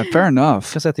 Yeah, fair enough.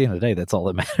 Because at the end of the day, that's all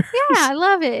that matters. Yeah, I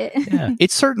love it. Yeah.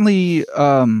 It's certainly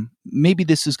maybe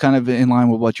this is kind of in line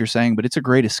with what you're saying, but it's a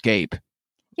great escape.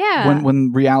 Yeah.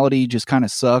 When reality just kind of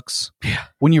sucks. Yeah.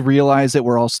 When you realize that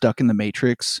we're all stuck in the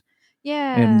Matrix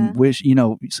yeah. and wish,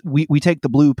 we take the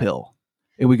blue pill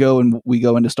and we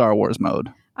go into Star Wars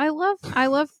mode. I love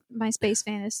my space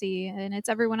fantasy, and it's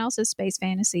everyone else's space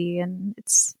fantasy, and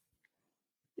it's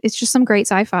just some great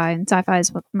sci-fi, and sci-fi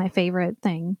is my favorite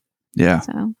thing. Yeah.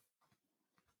 So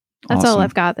that's all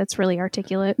I've got. That's really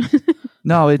articulate.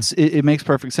 No, it makes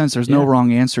perfect sense. There's no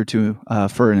wrong answer to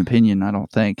for an opinion, I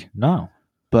don't think. No.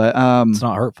 But it's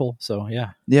not hurtful, so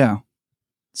yeah. Yeah.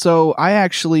 So I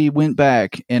actually went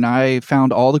back and I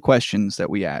found all the questions that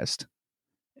we asked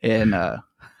and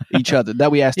each other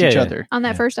each other on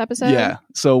that first episode. Yeah.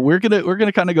 So we're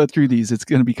gonna kind of go through these. It's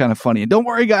gonna be kind of funny. And don't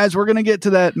worry, guys, we're gonna get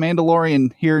to that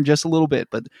Mandalorian here in just a little bit,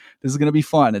 but this is gonna be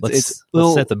fun. Let's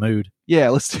set the mood. Yeah,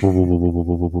 let's. That's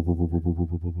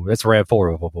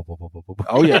RAV4.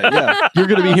 Oh yeah. You're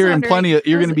gonna be hearing plenty of.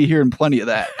 You're gonna be hearing plenty of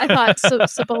that. I thought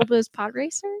Sebulba's Pod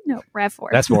Racer. No, RAV4.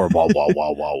 That's more wow wow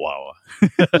wow wow wow.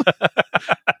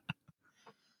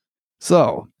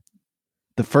 So,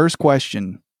 the first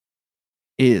question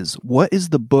is, what is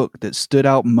the book that stood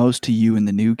out most to you in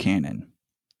the new canon?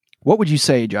 What would you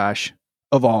say, Josh,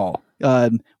 of all?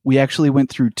 We actually went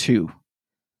through two.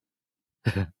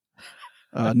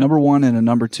 Number one and a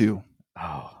number two.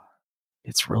 Oh,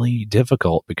 it's really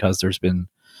difficult because there's been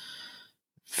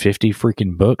 50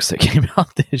 freaking books that came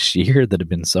out this year that have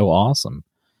been so awesome.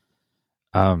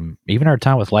 Even our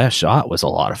time with Last Shot was a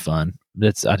lot of fun.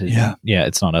 It's not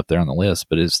up there on the list,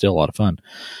 but it's still a lot of fun.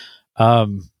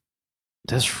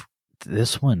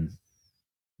 This one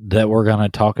that we're going to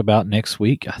talk about next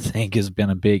week, I think, has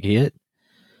been a big hit.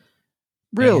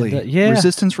 Really? And, yeah.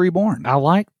 Resistance Reborn.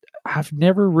 I've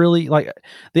never really the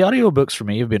audiobooks for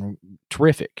me have been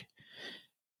terrific.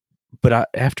 But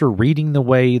after reading the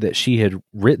way that she had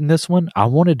written this one, I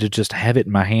wanted to just have it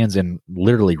in my hands and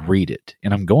literally read it.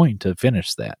 And I'm going to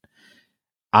finish that.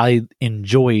 I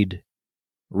enjoyed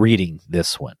reading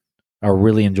this one. I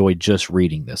really enjoyed just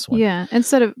reading this one. Yeah.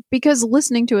 Because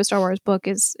listening to a Star Wars book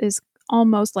is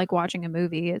almost like watching a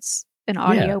movie. It's an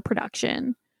audio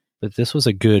production. But this was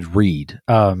a good read.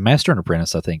 Master and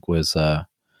Apprentice, I think, was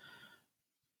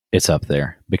it's up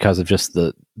there because of just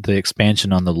the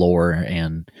expansion on the lore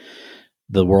and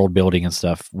the world building and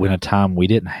stuff when a time we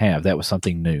didn't have. That was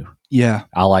something new. Yeah.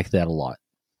 I like that a lot.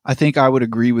 I think I would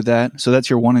agree with that. So that's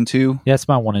your 1 and 2? Yeah, it's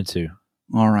my 1 and 2.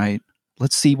 All right.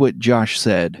 Let's see what Josh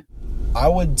said. I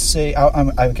would say,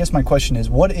 I guess my question is,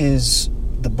 what is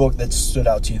the book that stood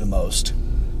out to you the most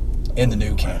in the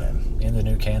new canon? In the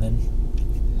new canon?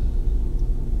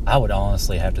 I would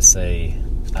honestly have to say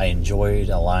I enjoyed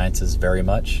Alliances very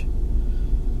much.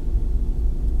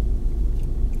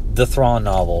 The Thrawn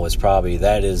novel is probably,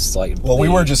 that is like... Well, we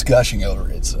were just gushing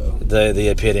over it, so... The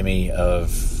epitome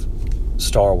of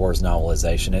Star Wars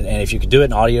novelization. And if you could do it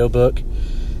in audiobook,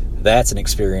 that's an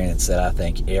experience that I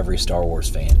think every Star Wars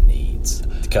fan needs.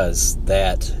 Because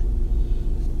audiobooks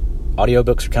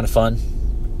are kind of fun,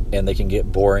 and they can get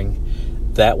boring.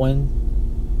 That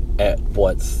one, at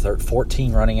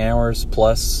 14 running hours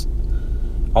plus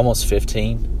almost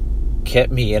 15, kept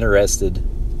me interested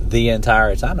the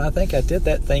entire time. I think I did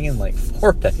that thing in like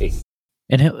 4 days.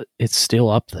 And it's still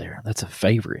up there. That's a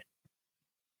favorite.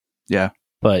 Yeah.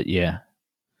 But yeah.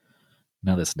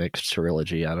 Now this next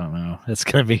trilogy, I don't know. It's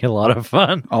going to be a lot of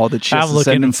fun. All the Chiss I'm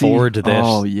looking Ascendancy. forward to this.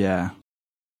 Oh, yeah.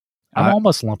 I'm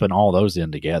almost lumping all those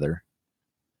in together.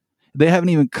 They haven't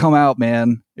even come out,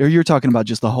 man. Or you're talking about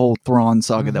just the whole Thrawn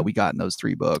saga that we got in those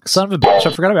 3 books. Son of a bitch.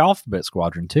 I forgot about Alphabet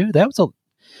Squadron, too. That was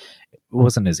it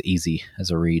wasn't as easy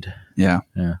as a read. Yeah.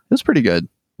 It was pretty good.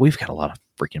 We've got a lot of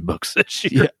freaking books this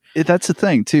year. Yeah, that's the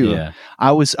thing, too. Yeah.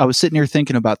 I was sitting here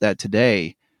thinking about that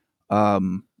today.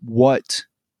 What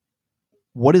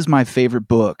is my favorite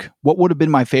book? What would have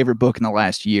been my favorite book in the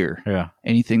last year? Yeah.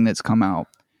 Anything that's come out.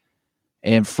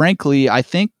 And frankly, I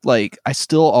think I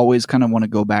still always kind of want to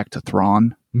go back to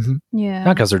Thrawn. Mm-hmm. Yeah.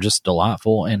 Not because they're just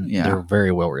delightful and they're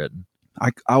very well written. I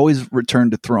always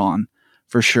return to Thrawn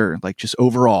for sure. Just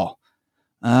overall.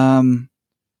 I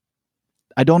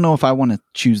don't know if I want to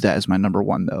choose that as my number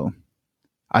 1 though.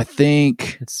 I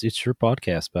think it's your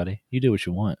podcast, buddy. You do what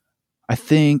you want. I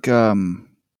think,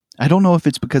 I don't know if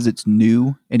it's because it's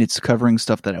new and it's covering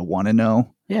stuff that I want to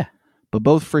know. Yeah. But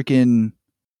both freaking,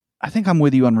 I think I'm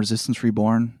with you on Resistance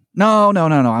Reborn. No.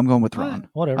 I'm going with Thrawn.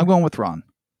 Whatever. I'm going with Thrawn.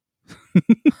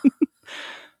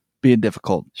 Being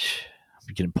difficult.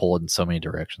 I'm getting pulled in so many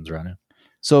directions right now.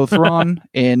 So Thrawn,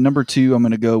 and number 2, I'm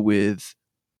going to go with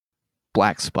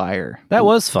Black Spire. That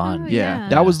was fun. Oh, Yeah.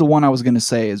 That was the one I was going to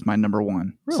say is my number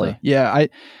 1. Really? So, yeah,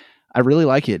 I really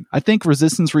like it. I think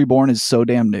Resistance Reborn is so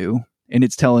damn new, and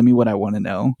it's telling me what I want to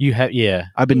know.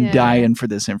 I've been dying for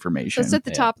this information. So it's at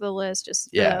the top of the list just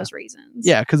for those reasons.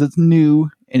 Yeah, because it's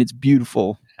new and it's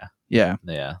beautiful. Yeah.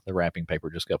 Yeah, the wrapping paper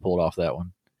just got pulled off that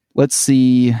one. Let's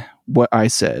see what I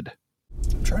said.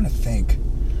 I'm trying to think.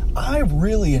 I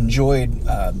really enjoyed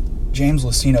James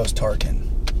Luceno's Tarkin.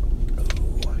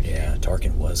 Oh, yeah,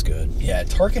 Tarkin was good. Yeah,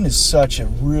 Tarkin is such a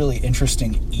really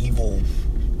interesting, evil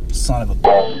son of a...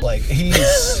 Like, he's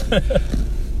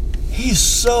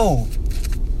so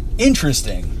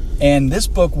interesting. And this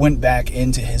book went back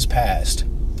into his past.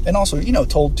 And also,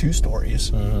 told two stories.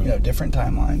 Different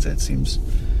timelines. It seems...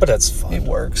 But that's fun. It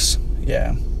works.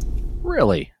 Yeah.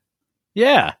 Really?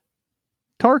 Yeah.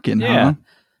 Tarkin, Yeah. huh?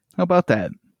 How about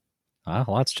that?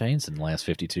 Lots changed in the last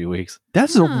 52 weeks.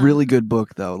 That's a really good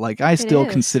book, though. Like, I still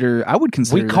consider... I would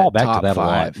consider We call that back to top that a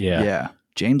lot, 5. yeah. Yeah.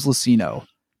 James Luceno.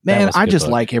 That Man, was a I good just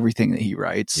book. like everything that he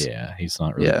writes. Yeah, he's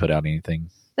not really put out anything.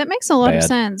 That makes a lot of Bad.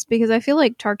 sense because I feel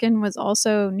like Tarkin was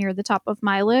also near the top of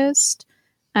my list.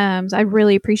 So I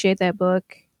really appreciate that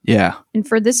book. Yeah. And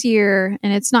for this year,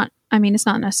 and it's not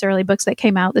necessarily books that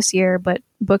came out this year, but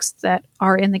books that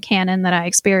are in the canon that I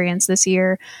experienced this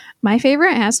year. My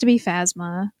favorite has to be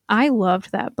Phasma. I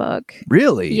loved that book.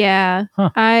 Really? Yeah. Huh.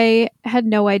 I had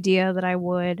no idea that I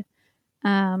would.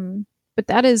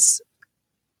 But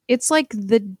it's like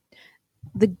the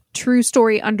true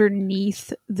story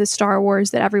underneath the Star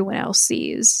Wars that everyone else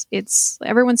sees.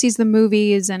 Everyone sees the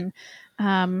movies and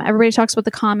everybody talks about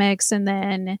the comics, and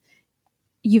then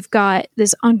you've got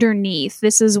this underneath.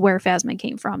 This is where Phasma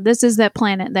came from. This is that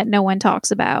planet that no one talks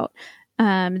about.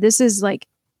 This is like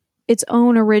its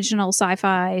own original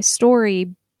sci-fi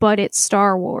story, but it's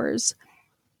Star Wars.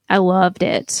 I loved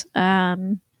it.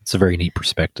 It's a very neat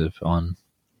perspective on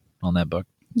that book.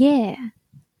 Yeah.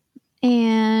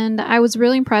 And I was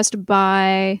really impressed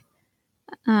by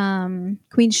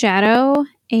Queen Shadow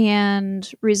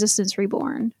and Resistance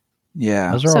Reborn.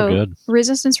 Yeah. Those are all good.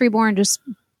 Resistance Reborn, just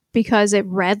because it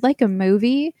read like a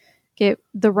movie,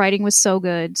 the writing was so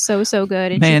good. So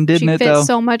good. And Man, she didn't it, fits though?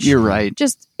 so much. You're right.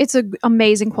 Just, it's an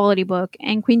amazing quality book.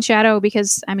 And Queen Shadow,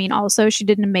 because, also she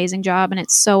did an amazing job, and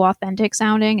it's so authentic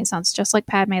sounding. It sounds just like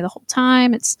Padme the whole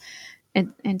time. It's,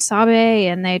 and Sabe,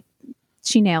 and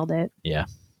she nailed it. Yeah.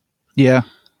 Yeah.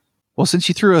 Well, since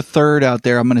you threw a third out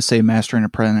there, I'm going to say Master and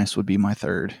Apprentice would be my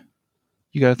third.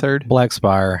 You got a third? Black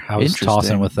Spire. I was Interesting.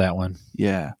 tossing with that one.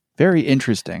 Yeah. Very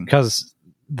interesting. Because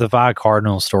the Vi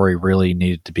Cardinal story really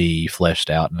needed to be fleshed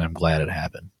out, and I'm glad it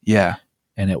happened. Yeah.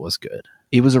 And it was good.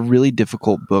 It was a really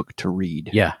difficult book to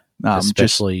read. Yeah.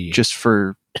 Especially just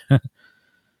for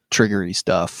triggery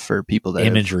stuff for people that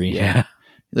imagery. Yeah.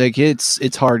 Like it's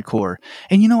hardcore.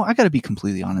 And I got to be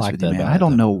completely honest Like with you, that man. about I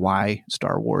don't it. know why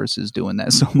Star Wars is doing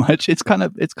that so much. It's kind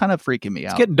of freaking me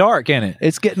out. It's getting dark, ain't it?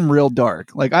 It's getting real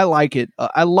dark. Like I like it.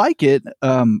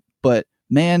 But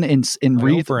man, in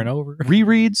Over and over.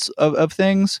 rereads of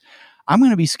things, I'm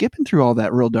going to be skipping through all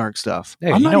that real dark stuff. Yeah,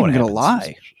 I'm you not know even what going to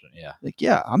happens. lie.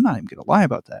 Yeah. I'm not even going to lie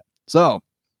about that. So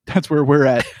that's where we're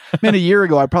at. Man, a year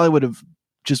ago, I probably would have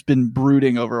just been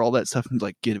brooding over all that stuff and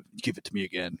like, give it to me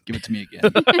again. Give it to me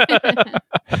again.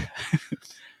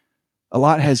 A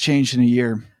lot has changed in a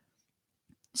year.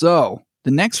 So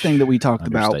the next thing that we talked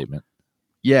about, the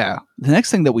next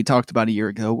thing that we talked about a year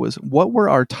ago was what were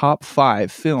our top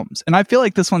 5 films? And I feel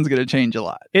like this one's going to change a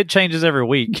lot. It changes every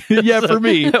week. Yeah, for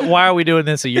me. Why are we doing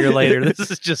this a year later?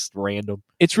 This is just random.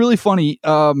 It's really funny.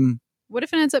 What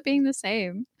if it ends up being the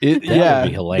same? Would be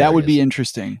hilarious. That would be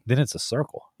interesting. Then it's a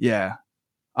circle. Yeah.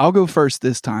 I'll go first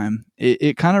this time.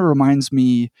 It kind of reminds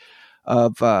me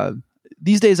of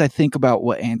these days I think about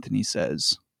what Anthony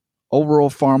says. Old Rural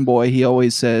Farm Boy, he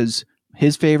always says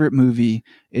his favorite movie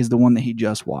is the one that he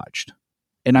just watched.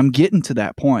 And I'm getting to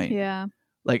that point. Yeah.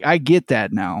 Like, I get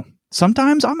that now.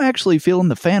 Sometimes I'm actually feeling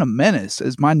The Phantom Menace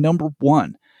as my number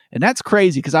 1. And that's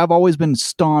crazy because I've always been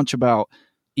staunch about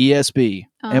ESB,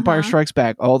 Empire Strikes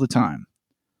Back, all the time.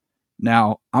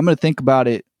 Now, I'm going to think about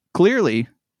it clearly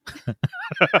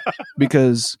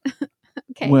because,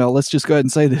 well, let's just go ahead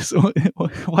and say this.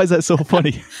 Why is that so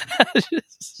funny?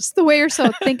 Just the way you're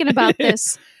so thinking about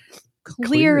this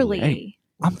clearly. Hey,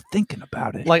 I'm thinking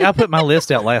about it. Like I put my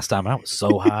list out last time and I was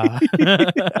so high.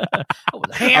 I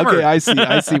was hammered. Okay,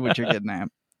 I see what you're getting at.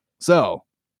 So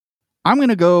I'm going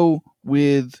to go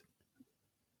with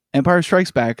Empire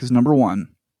Strikes Back as number 1.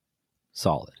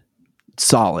 Solid.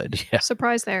 Yeah.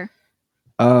 Surprise there.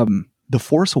 The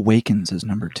Force Awakens is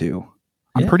number 2.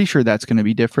 I'm pretty sure that's going to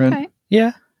be different. Okay.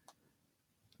 Yeah.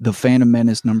 The Phantom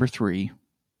Menace number 3.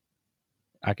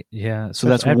 So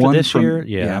that's after one this from, year.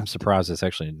 Yeah, I'm surprised it's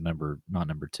actually not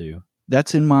number 2.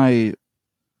 That's in my.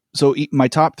 So my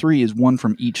top 3 is one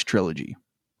from each trilogy.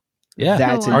 Yeah.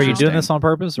 That's Are you doing interesting. this on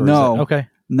purpose? Or No. Is it, okay.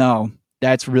 No,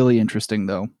 that's really interesting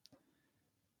though.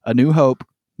 A New Hope,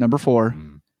 number 4.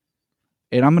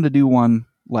 and I'm going to do one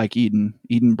like Eden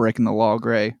breaking the law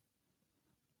gray.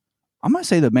 I'm going to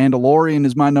say The Mandalorian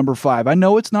is my number 5. I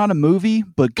know it's not a movie,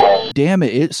 but God damn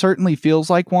it certainly feels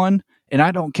like one, and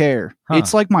I don't care. Huh.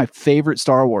 It's like my favorite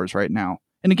Star Wars right now.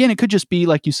 And again, it could just be,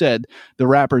 like you said, the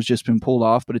wrapper's just been pulled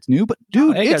off, but it's new. But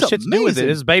dude, It ain't it's got shit to do with it. amazing.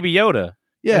 It's Baby Yoda.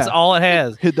 Yeah. That's all it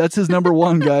has. That's his number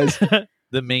 1, guys. The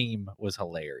meme was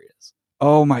hilarious.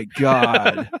 Oh my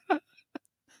God.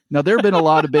 Now, there have been a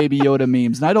lot of Baby Yoda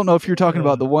memes, and I don't know if you're talking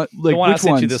about the one, like, The one I which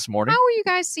sent ones? you this morning. How are you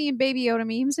guys seeing Baby Yoda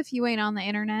memes if you ain't on the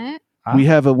internet? We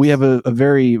have a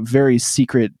very, very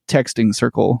secret texting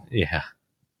circle. Yeah.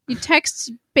 You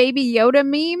text Baby Yoda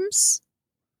memes?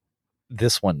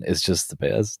 This one is just the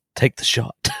best. Take the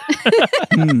shot.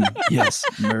 Yes,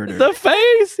 murder. The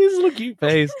face. His little cute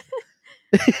face.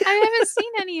 I haven't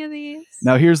seen any of these.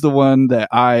 Now, here's the one that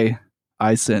I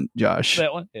sent Josh.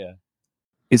 That one? Yeah.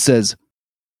 It says,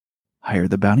 hire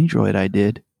the bounty droid I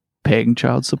did. Paying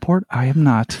child support? I am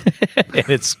not. And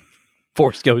it's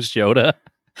Force Ghost Yoda.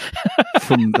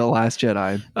 From The Last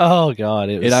Jedi. Oh, God.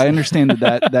 It was... And I understand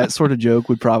that sort of joke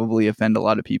would probably offend a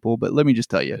lot of people, but let me just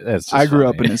tell you, I grew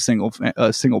up in a single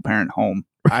parent home.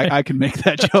 I can make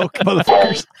that joke,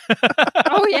 motherfuckers.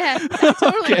 Oh, yeah. I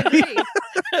totally agree.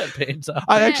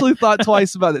 I actually thought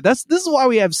twice about it. This is why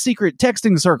we have secret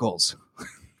texting circles.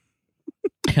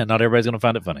 Yeah, not everybody's going to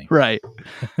find it funny. Right.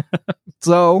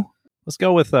 So let's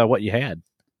go with what you had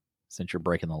since you're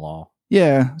breaking the law.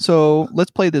 Yeah. So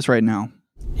let's play this right now.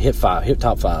 Hit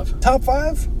top 5. Top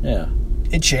 5? Yeah.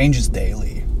 It changes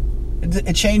daily.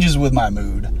 It changes with my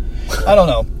mood. I don't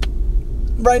know.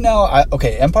 Right now,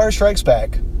 Empire Strikes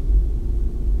Back,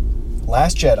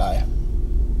 Last Jedi,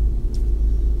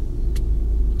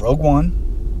 Rogue One.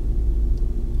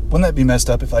 Wouldn't that be messed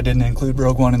up if I didn't include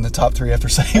Rogue One in the top 3 after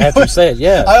saying it? After saying,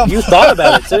 yeah. You thought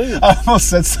about it, too. I almost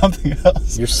said something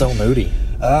else. You're so moody.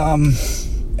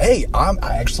 Hey, I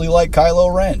actually like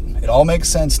Kylo Ren. It all makes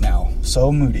sense now.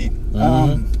 So moody.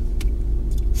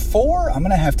 4, I'm going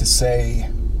to have to say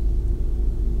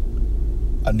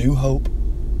A New Hope.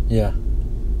 Yeah.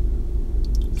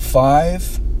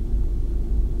 5,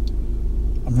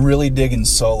 I'm really digging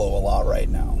Solo a lot right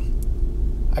now.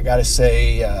 I got to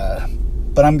say,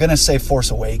 but I'm going to say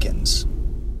Force Awakens.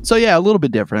 So yeah, a little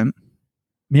bit different.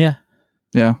 Yeah.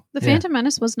 Yeah. The Phantom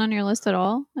Menace wasn't on your list at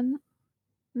all in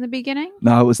the beginning?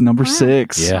 No, it was number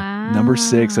 6. Yeah. Wow. Number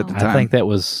 6 at the time. I think that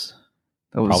was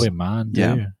probably mine, too.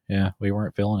 Yeah. Yeah, we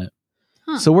weren't feeling it.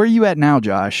 Huh. So where are you at now,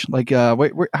 Josh? Like, how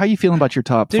are you feeling about your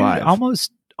top Dude, 5?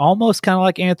 almost kind of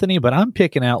like Anthony, but I'm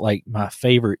picking out like my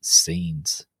favorite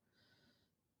scenes.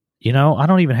 You know, I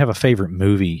don't even have a favorite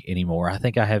movie anymore. I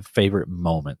think I have favorite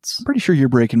moments. I'm pretty sure you're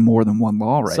breaking more than one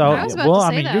law right now.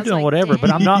 You're doing whatever,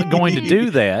 but I'm not going to do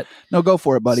that. No, go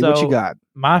for it, buddy. What you got?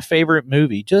 My favorite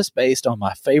movie, just based on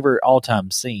my favorite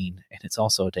all-time scene, and it's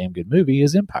also a damn good movie,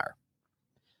 is Empire.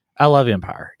 I love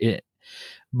Empire.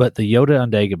 But the Yoda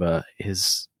on Dagobah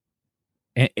is...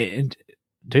 And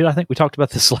dude, I think we talked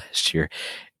about this last year.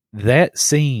 That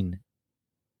scene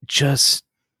it's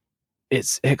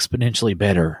exponentially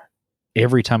better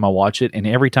every time I watch it, and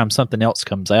every time something else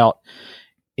comes out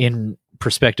in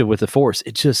perspective with the Force,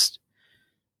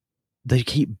 they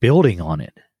keep building on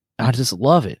it. I just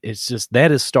love it. It's just,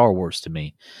 that is Star Wars to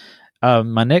me.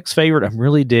 My next favorite, I'm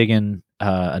really digging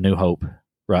A New Hope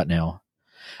right now.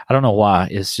 I don't know why.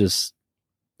 It's just,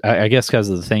 I guess because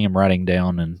of the thing I'm writing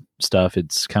down and stuff,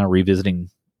 it's kind of revisiting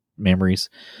memories.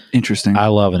 Interesting. I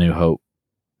love A New Hope,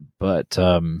 but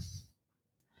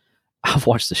I've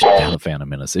watched the shit out of Phantom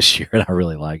Menace this year, and I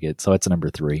really like it. So it's number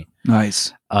 3.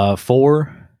 Nice.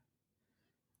 4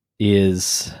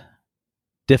 is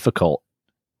difficult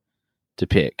to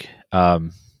pick, but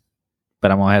I'm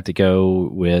gonna have to go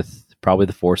with probably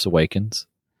The Force Awakens.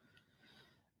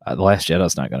 The Last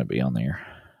Jedi's not going to be on there.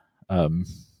 Out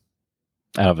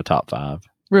of a top 5.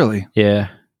 Really? Yeah.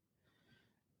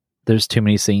 There's too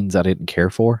many scenes I didn't care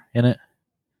for in it.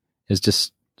 It's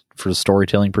just, for the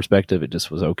storytelling perspective, it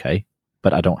just was okay,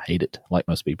 but I don't hate it like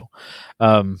most people.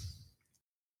 5,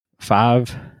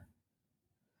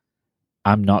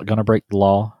 I'm not going to break the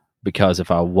law, because if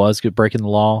I was breaking the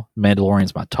law,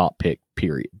 Mandalorian's my top pick,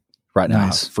 period. Right now,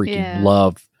 Nice. I freaking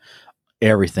love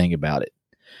everything about it.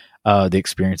 The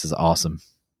experience is awesome.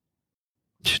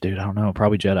 Dude, I don't know.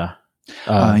 Probably Jedi.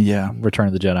 Yeah. Return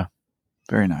of the Jedi.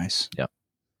 Very nice. Yep.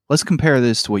 Let's compare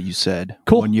this to what you said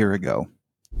 1 year ago.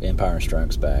 Empire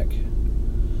Strikes Back.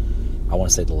 I want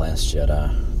to say The Last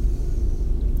Jedi.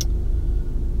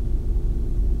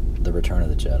 The Return of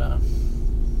the Jedi.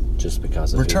 Just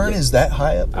because of Return is that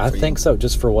high up? I think so,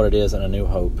 just for what it is in A New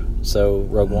Hope. So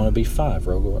Rogue One would be 5.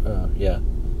 Rogue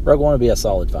One would be a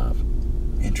solid 5.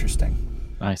 Interesting.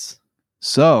 Nice.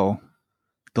 So,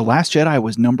 The Last Jedi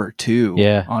was number 2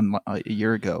 Yeah. on a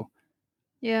year ago.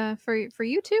 Yeah, for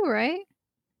you too, right?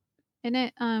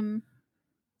 And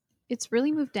it's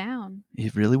really moved down.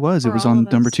 It really was. It For was all on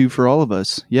of number us. 2 for all of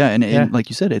us. Yeah, and Yeah. like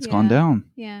you said, it's gone Yeah. down.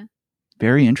 Yeah.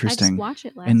 Very I interesting. just watch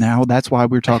it less. And now that's why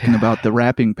we're talking about the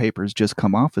wrapping papers just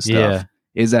come off of stuff. Yeah.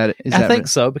 Is that I think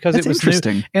so because That's it was new.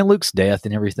 interesting. And Luke's death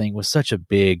and everything was such a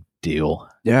big deal.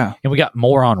 Yeah. And we got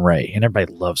more on Rey, and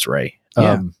everybody loves Rey.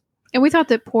 Yeah. And we thought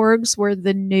that porgs were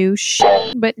the new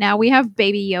shit, but now we have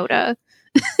Baby Yoda.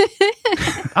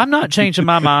 I'm not changing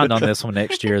my mind on this one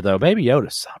next year, though. Baby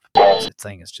Yoda, son of a bitch, that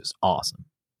thing is just awesome.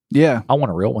 Yeah. I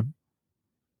want a real one.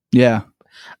 Yeah.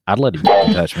 I'd let him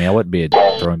touch me. I wouldn't be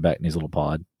throwing back in his little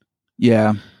pod.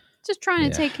 Yeah. Just trying Yeah.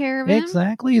 to take care of him.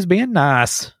 Exactly. He's being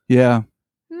nice. Yeah.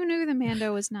 Who knew the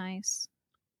Mando was nice?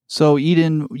 So,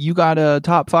 Eden, you got a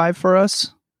top 5 for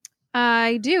us?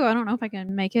 I do. I don't know if I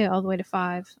can make it all the way to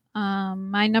 5.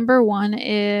 My number 1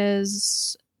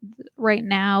 is right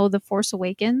now The Force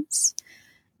Awakens.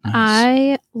 Nice.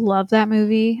 I love that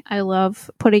movie. I love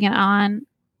putting it on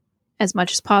as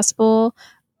much as possible.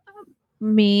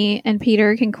 Me and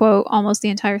Peter can quote almost the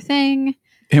entire thing.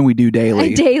 And we do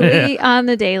daily. Daily on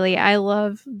the daily. I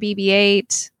love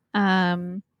BB-8.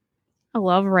 I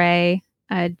love Rey.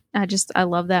 I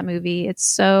love that movie. It's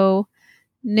so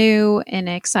new and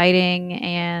exciting,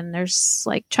 and there's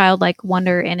like childlike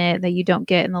wonder in it that you don't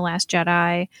get in The Last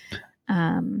Jedi.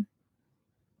 And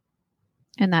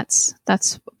that's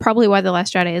probably why The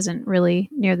Last Jedi isn't really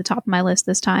near the top of my list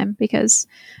this time, because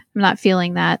I'm not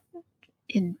feeling that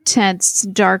intense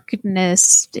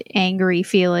darkness, angry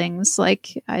feelings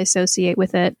like I associate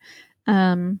with it.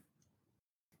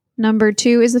 Number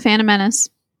 2 is The Phantom Menace.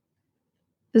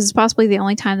 This is possibly the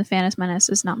only time The Phantom Menace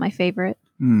is not my favorite.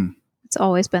 It's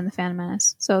always been The Phantom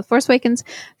Menace. So Force Awakens,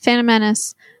 Phantom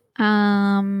Menace.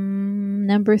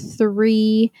 Number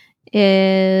 3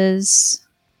 is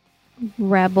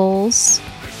Rebels.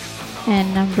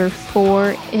 And number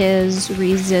 4 is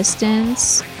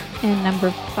Resistance. And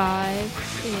number 5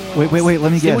 is... Wait.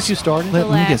 Let me See guess. what you started? Let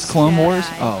me guess. Last Clone Jedi. Wars?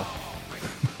 Oh.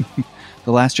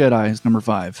 The Last Jedi is number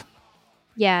 5.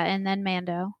 Yeah, and then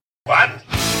Mando.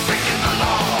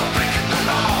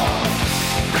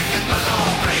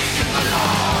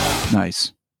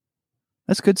 Nice.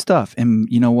 That's good stuff. And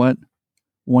you know what?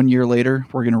 1 year later,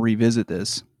 we're going to revisit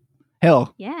this.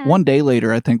 Hell, Yeah. 1 day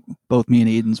later, I think both me and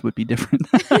Eden's would be different.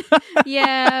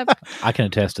 Yeah. I can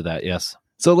attest to that, yes.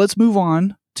 So let's move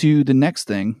on to the next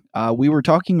thing. We were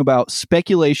talking about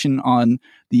speculation on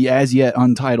the as yet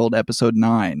untitled episode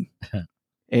 9.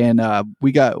 And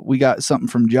we got something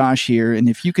from Josh here. And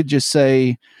if you could just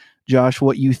say, Josh,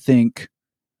 what you think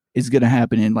is going to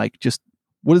happen in like just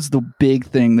what is the big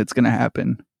thing that's going to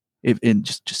happen? If in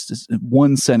just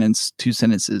one sentence, 2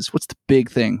 sentences, what's the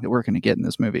big thing that we're going to get in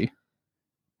this movie?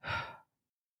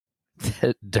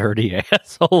 That dirty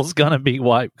asshole's gonna be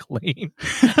wiped clean.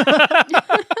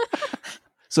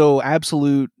 So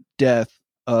absolute death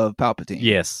of Palpatine.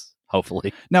 Yes,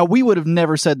 hopefully. Now we would have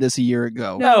never said this a year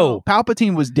ago. No.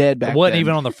 Palpatine was dead back It wasn't then.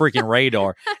 even on the freaking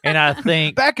radar. And I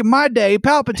think Back in my day,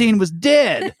 Palpatine was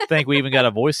dead. we even got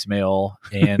a voicemail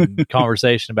and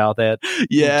conversation about that.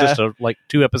 Yeah. Just like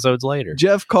 2 episodes later.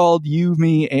 Jeff called you,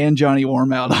 me, and Johnny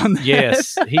Orm out on that.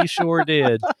 Yes, he sure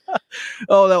did.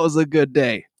 Oh, that was a good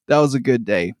day. That was a good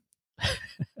day.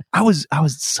 I was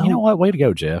so. You know what? Way to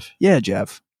go, Jeff. Yeah,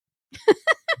 Jeff.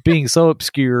 Being so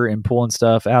obscure and pulling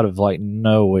stuff out of like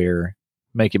nowhere,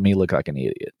 making me look like an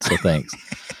idiot. So thanks.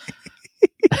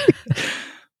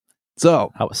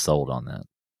 So I was sold on that.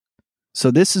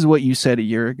 So this is what you said a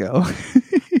year ago.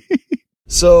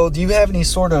 So, do you have any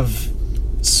sort of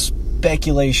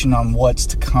speculation on what's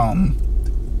to come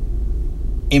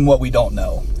in what we don't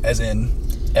know, as in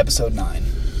episode 9?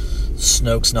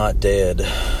 Snoke's not dead.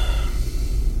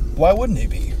 Why wouldn't he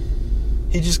be?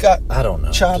 He just got I don't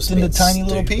know. chopped Just into being tiny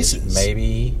little stupid. pieces.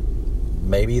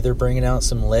 Maybe they're bringing out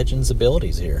some Legends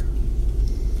abilities here.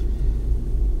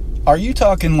 Are you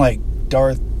talking like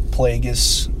Darth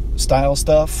Plagueis style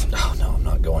stuff? Oh no, I'm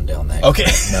not going down that. Okay.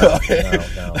 No, Okay.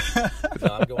 no.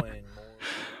 I'm going in more.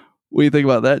 What do you think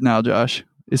about that now, Josh?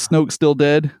 Is Snoke still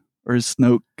dead, or is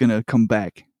Snoke gonna come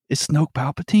back? Is Snoke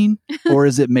Palpatine, or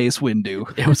is it Mace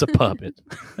Windu? It was a puppet.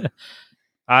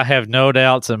 I have no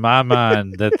doubts in my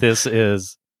mind that this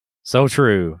is so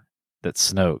true that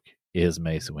Snoke is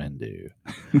Mace Windu.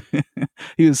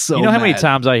 He was so you know how many mad.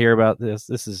 times I hear about this?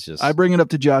 This is just I bring it up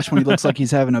to Josh when he looks like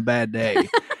he's having a bad day.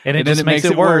 and it then just makes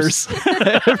it worse.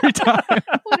 every time.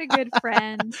 What a good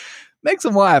friend. Makes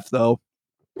him laugh though.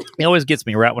 It always gets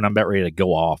me right when I'm about ready to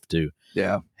go off too.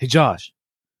 Yeah. Hey Josh,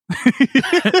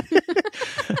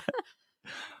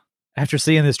 After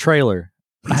seeing this trailer,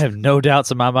 I have no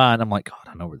doubts in my mind. I'm like, God,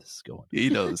 I know where this is going. He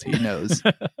knows. He knows.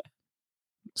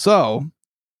 So,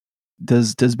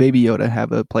 does Baby Yoda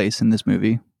have a place in this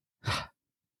movie?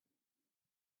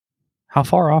 How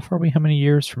far off are we? How many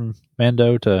years from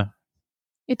Mando to...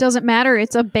 It doesn't matter.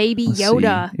 It's a baby Let's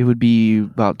Yoda. see. It would be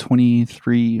about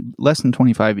 23, less than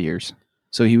 25 years.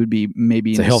 So he would be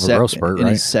maybe It's in, a hell of a growth spurt, in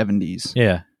right? his 70s.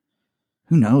 Yeah.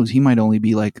 Who knows? He might only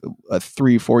be like a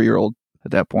 3-4-year-old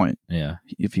at that point. Yeah.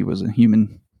 If he was a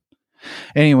human.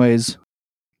 Anyways,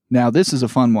 now this is a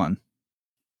fun one.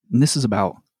 And this is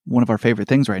about one of our favorite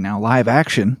things right now, live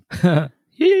action. Yeah.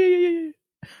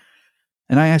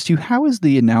 And I asked you, how is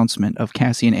the announcement of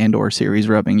Cassian Andor series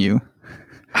rubbing you?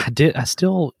 I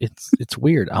still, it's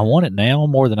weird. I want it now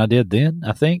more than I did then,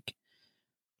 I think.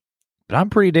 But I'm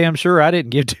pretty damn sure I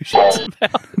didn't give two shits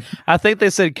about it. I think they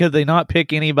said, could they not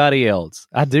pick anybody else?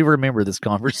 I do remember this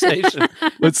conversation.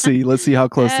 Let's see how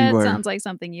close you were. That sounds like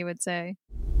something you would say.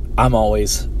 I'm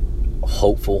always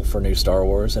hopeful for new Star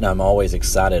Wars, and I'm always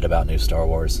excited about new Star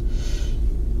Wars.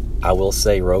 I will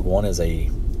say Rogue One is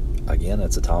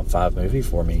it's a top 5 movie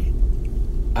for me.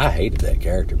 I hated that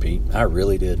character, Pete. I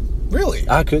really did. Really?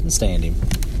 I couldn't stand him.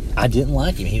 I didn't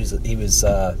like him. He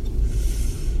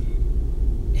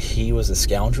was a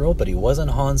scoundrel, but he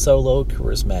wasn't Han Solo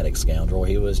charismatic scoundrel.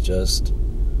 He was just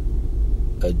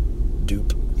a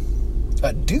dupe.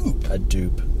 A dupe? A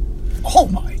dupe. Oh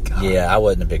my God. Yeah, I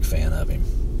wasn't a big fan of him.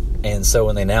 And so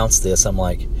when they announced this, I'm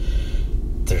like,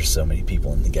 there's so many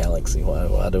people in the galaxy.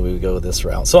 Why do we go this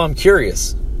route? So I'm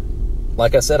curious.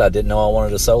 Like I said, I didn't know I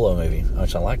wanted a Solo movie,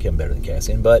 which I like him better than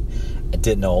Cassian, but I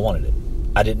didn't know I wanted it.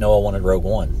 I didn't know I wanted Rogue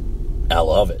One. I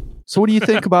love it. So what do you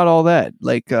think about all that?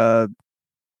 Like, do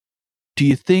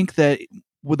you think that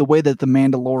with the way that The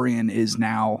Mandalorian is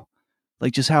now,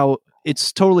 like just how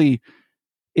it's totally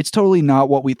not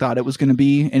what we thought it was going to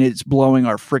be, and it's blowing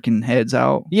our freaking heads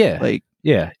out? Yeah. Like,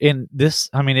 yeah. And this,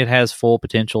 I mean, it has full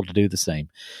potential to do the same.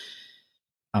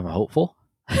 I'm hopeful.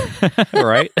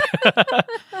 Right?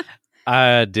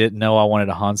 I didn't know I wanted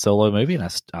a Han Solo movie,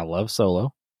 and I love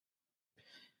Solo.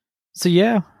 So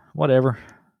yeah, whatever.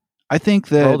 I think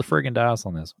that roll the friggin' dice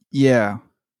on this. Yeah,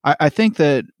 I think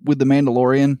that with The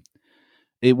Mandalorian,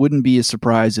 it wouldn't be a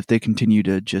surprise if they continue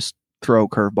to just throw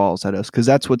curveballs at us, because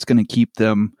that's what's going to keep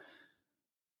the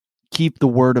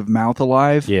word of mouth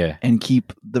alive. Yeah, and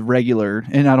keep the regular,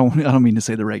 and I don't mean to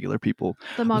say the regular people,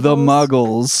 the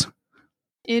Muggles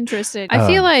interested. I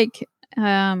feel like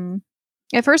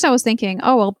at first I was thinking,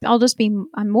 oh well,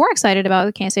 I'm more excited about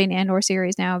the Cassian Andor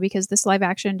series now because this live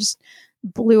action just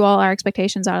blew all our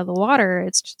expectations out of the water.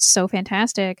 It's just so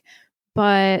fantastic.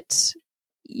 But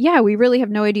yeah, we really have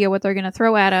no idea what they're going to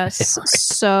throw at us. Right.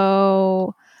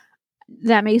 So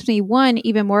that makes me, 1,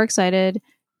 even more excited.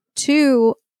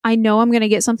 2, I know I'm going to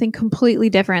get something completely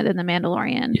different than The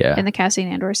Mandalorian in the Cassian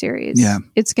Andor series. Yeah.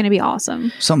 It's going to be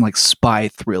awesome. Something like spy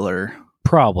thriller.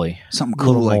 Probably. Something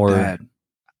cool like that.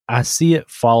 I see it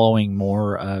following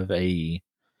more of a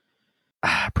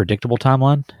predictable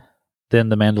timeline than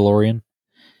The Mandalorian.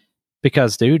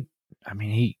 Because, dude, I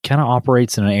mean, he kind of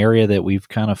operates in an area that we've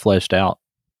kind of fleshed out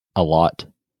a lot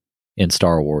in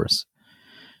Star Wars.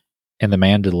 And The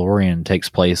Mandalorian takes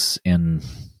place in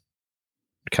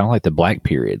kind of like the Black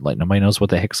period. Like, nobody knows what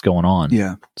the heck's going on.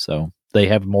 Yeah. So they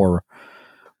have more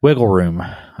wiggle room,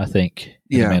 I think,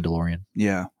 in The Mandalorian.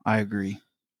 Yeah, I agree.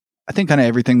 I think kind of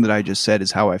everything that I just said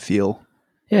is how I feel.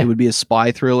 Yeah. It would be a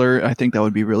spy thriller. I think that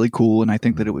would be really cool, and I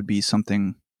think that it would be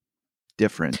something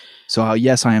different. So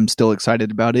yes, I am still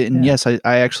excited about it, and yes, I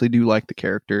actually do like the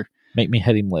character. Make me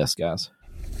hate him less, guys.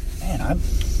 Man,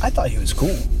 I thought he was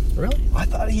cool. Really? I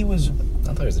thought he was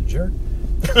a jerk.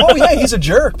 Oh yeah, he's a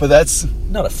jerk, but that's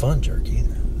not a fun jerk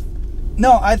either.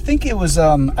 No, I think it was.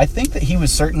 I think that he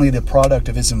was certainly the product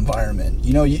of his environment.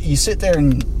 You know, you sit there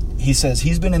and he says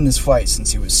he's been in this fight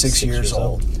since he was 6 years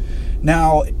old.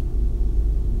 Now,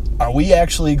 are we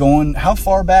actually going? How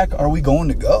far back are we going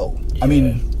to go? Yeah. I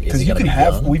mean, because you can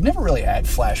have. Young? We've never really had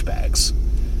flashbacks,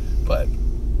 but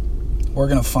we're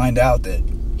gonna find out that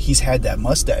he's had that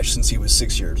mustache since he was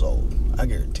 6 years old. I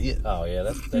guarantee it. Oh yeah,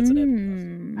 that's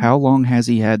an How long has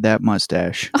he had that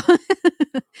mustache?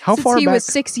 How Since far he back? was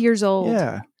 6 years old.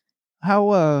 Yeah.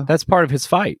 How? That's part of his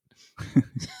fight.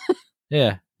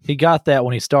 Yeah, he got that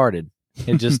when he started.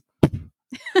 It just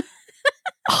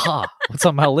what's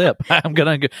on my lip? I'm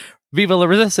gonna go, Viva la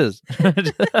Resistance. I'm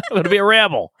gonna be a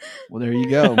rebel. Well, there you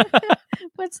go.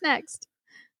 What's next?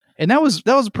 And that was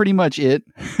pretty much it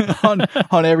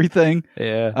on everything.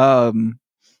 Yeah.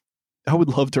 I would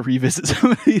love to revisit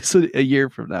some of these a year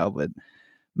from now, but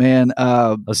Man,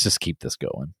 let's just keep this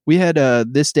going. We had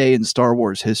this day in Star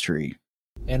Wars history.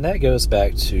 And that goes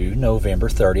back to November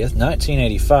 30th,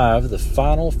 1985, the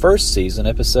final first season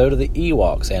episode of the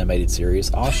Ewoks animated series,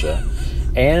 Asha,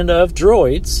 and of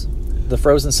Droids, The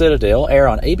Frozen Citadel, air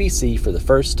on ABC for the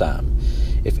first time.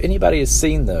 If anybody has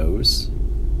seen those,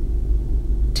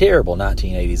 terrible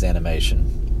 1980s animation.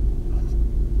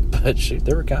 But shoot,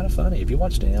 they were kind of funny. Have you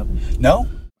watched any of them? No.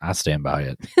 I stand by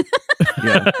it.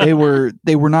 Yeah, they were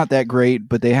not that great,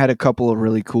 but they had a couple of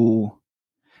really cool.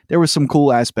 There was some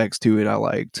cool aspects to it I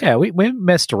liked. Yeah, we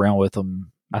messed around with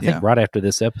them. I think right after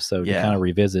this episode to kind of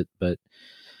revisit. But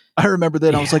I remember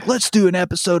then I was like, let's do an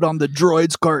episode on the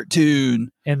Droids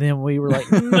cartoon, and then we were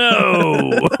like,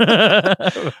 no,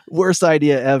 worst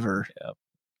idea ever. Yeah.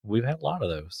 We've had a lot of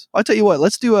those. I'll tell you what.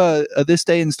 Let's do a this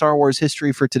day in Star Wars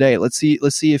history for today. Let's see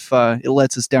if it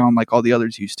lets us down like all the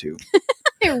others used to.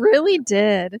 It really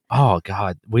did. Oh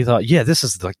God, we thought, this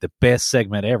is like the best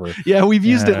segment ever. Yeah, we've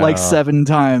used it like 7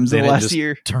 times in the last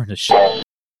year. Turn the shit.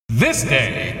 This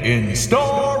day in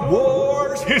Star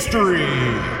Wars history.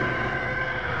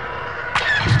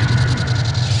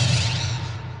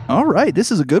 All right,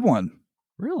 this is a good one.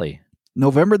 Really?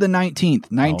 November the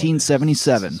 19th,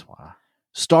 1977.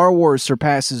 Star Wars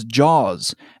surpasses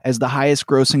Jaws as the highest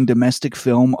grossing domestic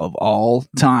film of all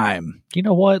time. You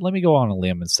know what? Let me go on a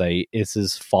limb and say this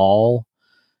is fall,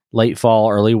 late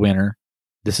fall, early winter.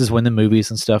 This is when the movies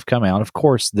and stuff come out. Of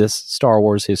course, this Star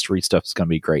Wars history stuff is going to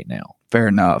be great now. Fair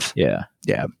enough. Yeah.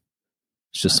 Yeah.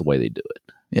 It's just the way they do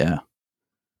it. Yeah.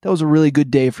 That was a really good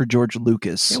day for George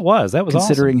Lucas. It was. That was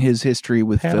considering awesome. his history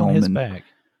with Pat film on his and back.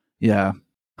 Yeah.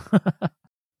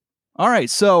 All right,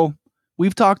 so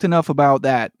we've talked enough about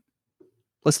that.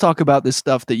 Let's talk about this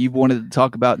stuff that you've wanted to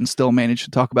talk about and still managed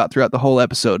to talk about throughout the whole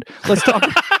episode. Let's talk.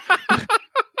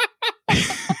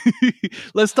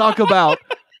 Let's talk about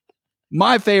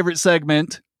my favorite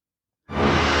segment. Live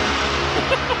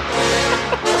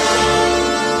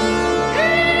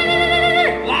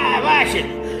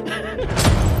action.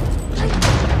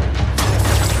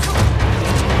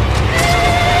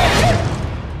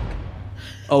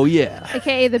 Oh yeah,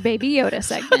 AKA the Baby Yoda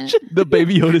segment. the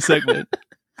Baby Yoda segment.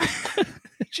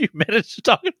 Did you manage to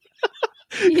talk?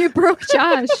 You broke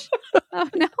Josh. Oh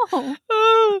no.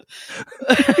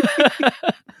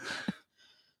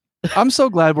 I'm so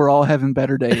glad we're all having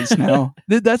better days now.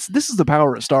 This is the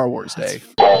power of Star Wars Day.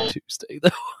 Tuesday though.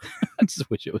 I just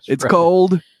wish it was. It's Friday.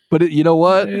 cold, but you know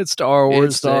what? It's Star Wars.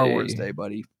 It's Star Day. Wars Day,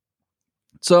 buddy.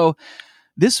 So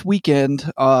this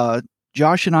weekend,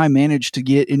 Josh and I managed to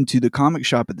get into the comic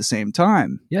shop at the same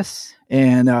time. Yes.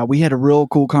 And we had a real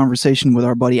cool conversation with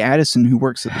our buddy Addison, who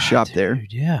works at the shop there.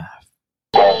 Yeah.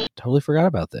 Totally forgot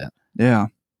about that. Yeah.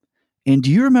 And do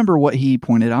you remember what he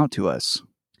pointed out to us?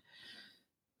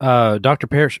 Dr.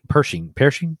 Pershing.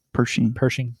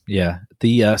 Yeah.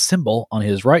 The symbol on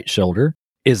his right shoulder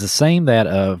is the same that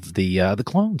of the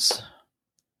clones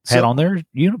had on their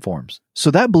uniforms.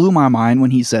 So that blew my mind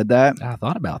when he said that. I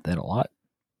thought about that a lot.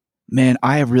 Man,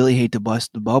 I really hate to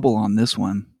bust the bubble on this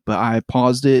one, but I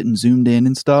paused it and zoomed in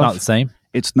and stuff. Not the same?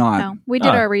 It's not. No, we did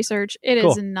our research. It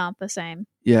Cool. is not the same.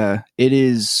 Yeah, it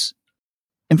is.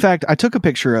 In fact, I took a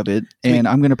picture of it, and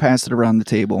I'm going to pass it around the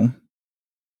table.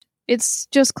 It's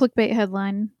just clickbait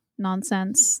headline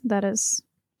nonsense. That is.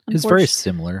 It's very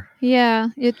similar. Yeah.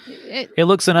 It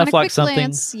looks enough on a like quick something.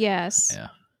 glance, yes. Yeah.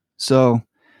 So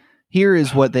here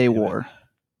is what they wore.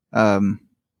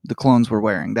 The clones were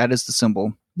wearing. That is the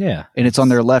symbol. Yeah. And it's on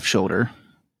their left shoulder.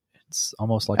 It's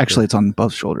almost like Actually, it's on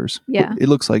both shoulders. Yeah. It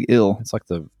looks like ill. It's like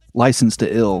the License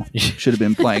to Ill should have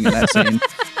been playing in that scene.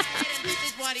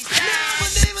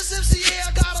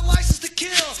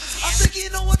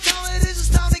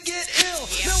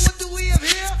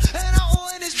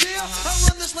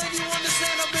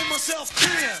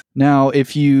 Now,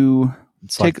 if you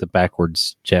It's like the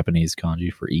backwards Japanese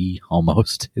kanji for E,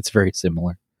 almost. It's very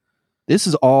similar. This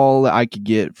is all I could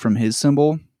get from his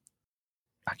symbol.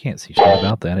 I can't see shit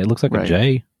about that. It looks like a Right.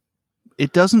 J.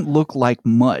 It doesn't look like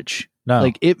much. No.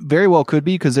 Like it very well could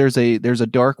be because there's a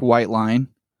dark white line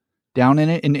down in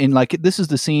it, and like this is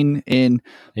the scene in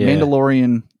Yeah.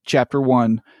 Mandalorian Chapter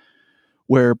 1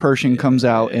 where Pershing comes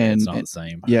out and it's not the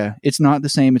same. Yeah, it's not the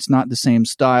same. It's not the same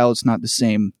style. It's not the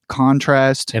same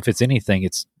contrast. If it's anything,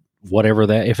 it's whatever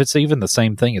that. If it's even the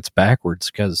same thing, it's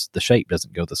backwards because the shape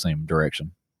doesn't go the same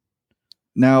direction.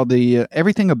 Now the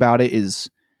everything about it is.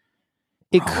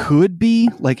 It could be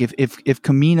like if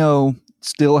Camino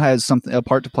still has a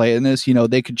part to play in this,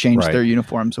 they could change Right. their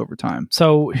uniforms over time.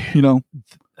 So,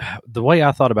 the way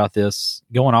I thought about this,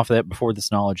 going off of that before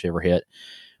this knowledge ever hit,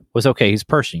 was okay, he's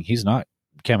Pershing. He's not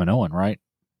Kaminoan, right?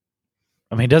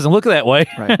 I mean, it doesn't look that way.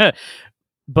 Right.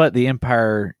 But the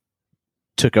Empire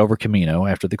took over Kamino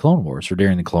after the Clone Wars, or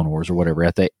during the Clone Wars, or whatever.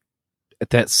 At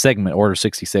that segment, Order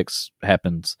 66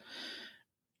 happens.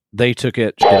 They took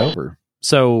it over.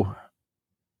 So,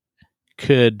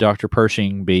 could Dr.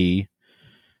 Pershing be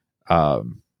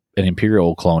an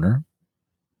Imperial cloner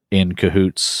in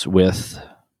cahoots with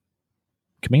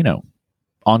Kamino,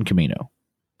 on Kamino?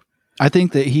 I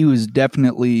think that he was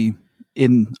definitely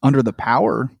under the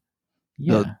power,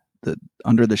 Yeah. the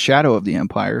under the shadow of the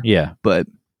Empire. Yeah. But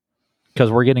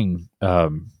because we're getting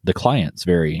the clients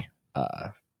very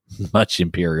much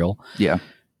Imperial. Yeah.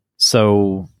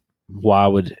 So why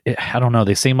would I don't know?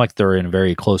 They seem like they're in a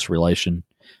very close relation.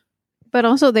 But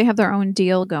also, they have their own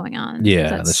deal going on. Yeah,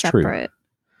 that's true. separate.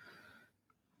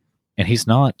 And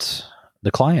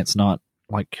the client's not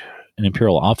like an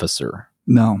Imperial officer.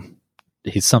 No,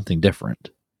 he's something different.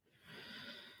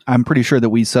 I'm pretty sure that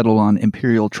we settled on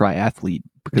Imperial triathlete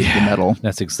because of the medal.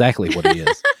 That's exactly what he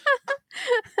is.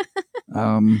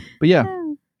 But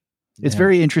yeah, it's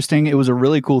very interesting. It was a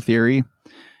really cool theory,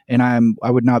 and I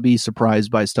would not be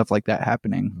surprised by stuff like that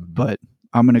happening. But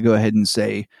I'm going to go ahead and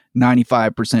say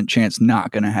 95% chance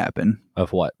not going to happen.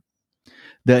 Of what?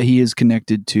 That he is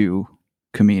connected to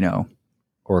Kamino.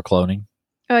 Or cloning.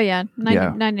 Oh, yeah.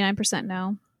 Yeah. 99%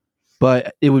 no.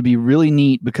 But it would be really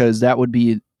neat because that would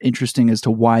be interesting as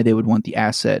to why they would want the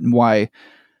asset and why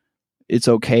it's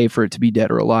okay for it to be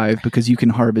dead or alive, because you can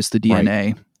harvest the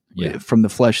DNA from the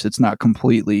flesh that's not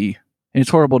completely... And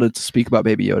it's horrible to speak about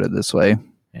Baby Yoda this way.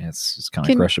 Yeah, it's kind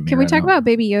of crushing me. Can we right talk now. about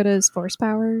Baby Yoda's force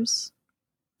powers?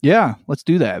 Yeah, let's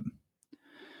do that.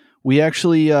 We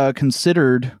actually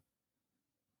considered...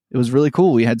 It was really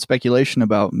cool. We had speculation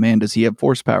about, man, does he have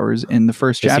force powers in the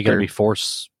first Is chapter? he going to be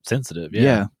force sensitive?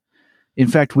 Yeah. In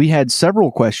fact, we had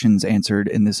several questions answered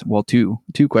in this. Well, two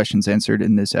questions answered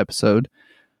in this episode.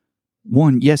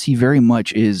 One, yes, he very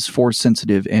much is force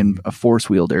sensitive and a force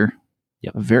wielder.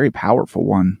 Yep. A very powerful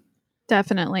one.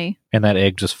 Definitely. And that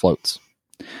egg just floats.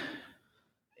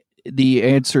 The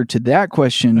answer to that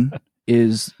question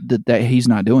is that he's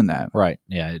not doing that. Right.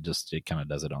 Yeah. It kind of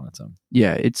does it on its own.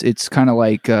 Yeah. It's kind of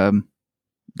like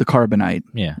the carbonite.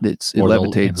 Yeah. It Or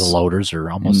levitates. the loaders or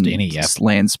almost and any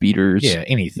land speeders. Yeah.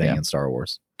 Anything Yeah. in Star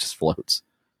Wars just floats.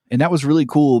 And that was really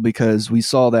cool because we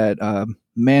saw that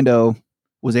Mando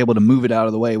was able to move it out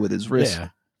of the way with his wrist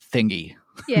thingy.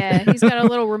 Yeah, he's got a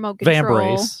little remote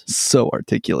control. Vambrace. So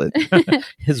articulate.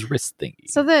 His wrist thingy.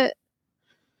 So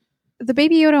the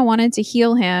Baby Yoda wanted to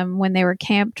heal him when they were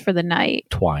camped for the night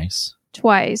Twice.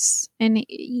 and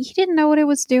he didn't know what it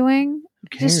was doing.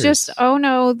 cares? Just oh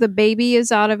no, the baby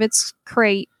is out of its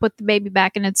crate. Put the baby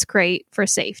back in its crate for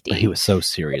safety. But he was so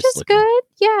serious. Which is looking. good,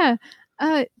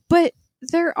 yeah. But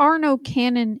there are no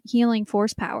canon healing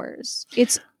force powers.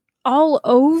 It's all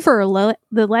over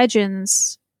the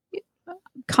Legends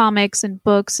comics and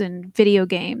books and video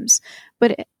games,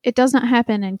 but it does not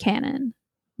happen in canon.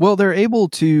 Well, they're able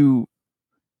to...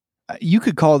 You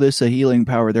could call this a healing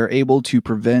power. They're able to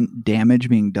prevent damage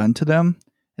being done to them,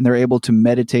 and they're able to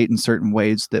meditate in certain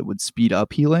ways that would speed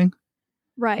up healing.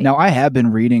 Right. Now, I have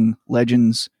been reading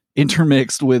Legends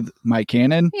intermixed with my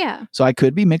canon. Yeah. So I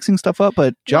could be mixing stuff up,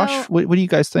 but Josh, what do you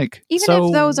guys think? Even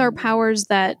if those are powers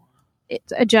that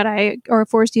a Jedi or a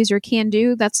Force user can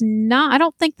do, that's not... I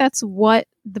don't think that's what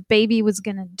the baby was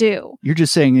going to do. You're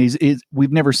just saying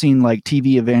we've never seen like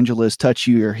TV evangelists touch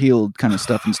you or healed kind of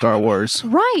stuff in Star Wars.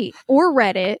 Right. Or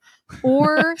read it.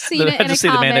 Or seen it in a just see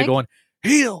comic. the man going,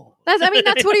 heal. That's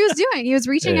what he was doing. He was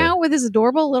reaching Yeah. out with his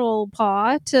adorable little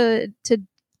paw to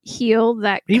heal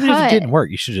that Even cut. if it didn't work,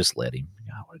 you should just let him.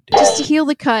 Just to heal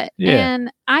the cut. Yeah.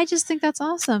 And I just think that's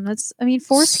awesome.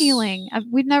 Force healing.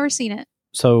 We've never seen it.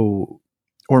 So,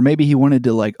 or maybe he wanted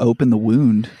to like open the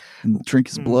wound and drink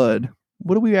his blood.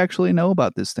 What do we actually know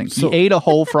about this thing? So- He ate a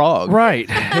whole frog. Right.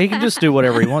 He can just do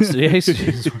whatever he wants to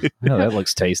do. Oh, that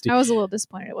looks tasty. I was a little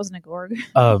disappointed it wasn't a Gorg.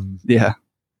 Yeah.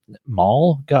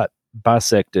 Maul got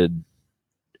bisected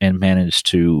and managed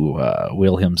to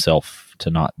will himself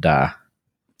to not die.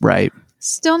 Right.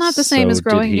 Still not the same So as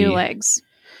growing did he- new legs.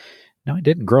 No, he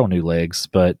didn't grow new legs,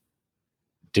 but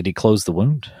did he close the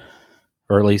wound?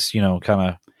 Or at least, kind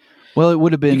of... Well, it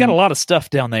would have been... You got a lot of stuff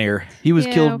down there. He was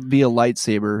killed via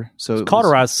lightsaber, so it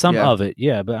Cauterized some yeah. of it,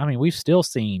 yeah. But, we've still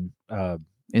seen...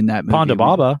 in that movie. Ponda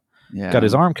Baba Yeah. got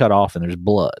his arm cut off and there's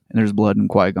blood. And there's blood in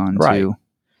Qui-Gon, Right. too.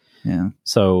 Yeah.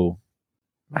 So,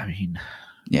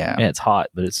 yeah, it's hot,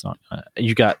 but it's not...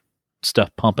 you got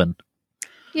stuff pumping.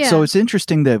 Yeah. So it's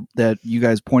interesting that you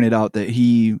guys pointed out that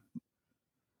he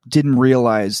didn't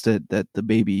realize that the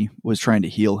baby was trying to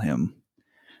heal him.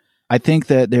 I think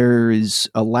that there is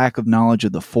a lack of knowledge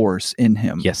of the Force in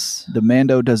him. Yes. The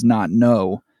Mando does not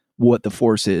know what the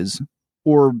Force is,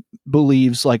 or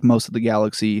believes, like most of the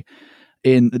galaxy,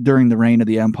 during the reign of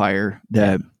the Empire,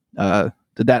 that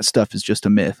that stuff is just a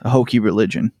myth, a hokey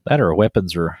religion. That or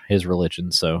weapons are his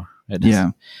religion, so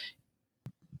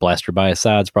blaster by his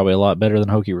side's probably a lot better than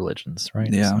hokey religions,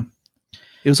 right? Yeah. So.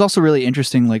 It was also really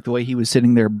interesting, like the way he was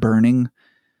sitting there burning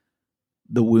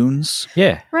the wounds.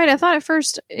 Yeah. Right. I thought at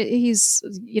first he's,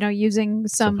 using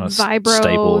some vibro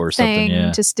staple or thing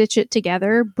something, to stitch it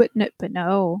together, but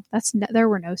no, there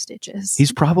were no stitches.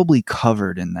 He's probably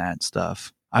covered in that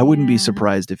stuff. I wouldn't be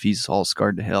surprised if he's all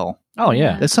scarred to hell. Oh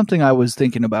yeah, that's something I was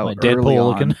thinking about like early Deadpool on.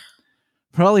 looking.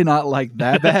 Probably not like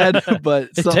that bad, but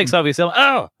it takes off his helmet.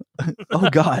 Oh, oh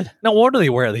God! No wonder they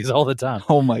wear these all the time.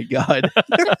 Oh my God!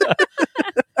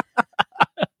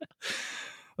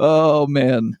 Oh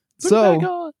man!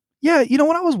 So yeah,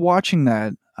 when I was watching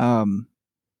that,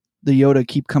 the Yoda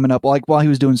keep coming up, like while he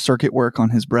was doing circuit work on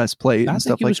his breastplate and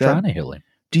stuff like that. Trying to heal him.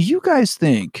 Do you guys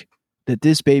think that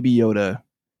this baby Yoda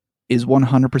is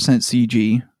 100%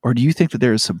 CG, or do you think that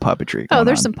there is some puppetry? Oh,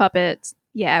 there's some puppets.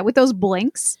 Yeah, with those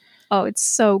blinks. Oh, it's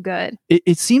so good.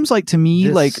 It seems like to me,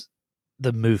 like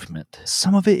the movement.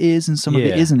 Some of it is, and some of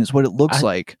it isn't. Is what it looks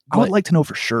like. I would like to know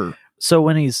for sure. So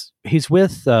when he's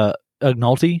with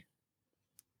Agnolotti,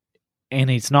 and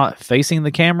he's not facing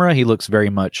the camera, he looks very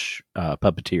much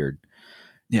puppeteered.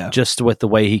 Yeah, just with the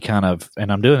way he kind of, and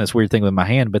I'm doing this weird thing with my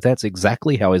hand, but that's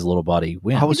exactly how his little body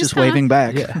went. I was just waving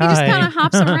back. Yeah. He just kind of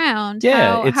hops around.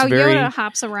 Yeah, how Yoda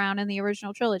hops around in the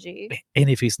original trilogy. And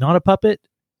if he's not a puppet,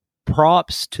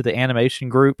 props to the animation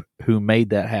group who made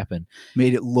that happen.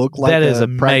 Made it look like that is a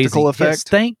practical effect. Yes,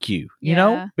 thank you. You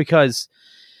know, because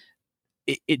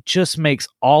it just makes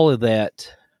all of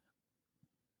that.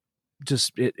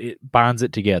 Just it binds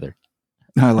it together.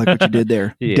 I like what you did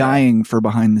there. Yeah. Dying for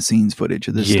behind the scenes footage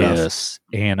of this stuff. Yes,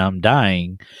 and I'm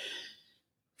dying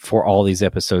for all these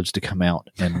episodes to come out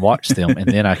and watch them, and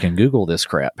then I can Google this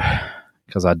crap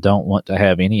because I don't want to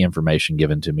have any information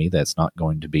given to me that's not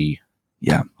going to be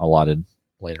allotted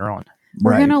later on.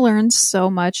 We're going to learn so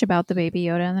much about the Baby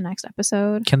Yoda in the next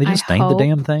episode. Can they just name the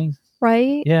damn thing?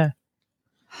 Right? Yeah.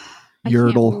 I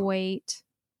Yertle. can't wait.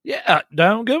 Yeah,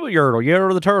 don't go with Yertle.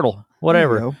 Yertle the turtle.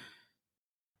 Whatever.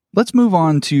 Let's move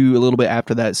on to a little bit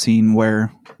after that scene where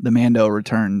the Mando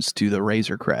returns to the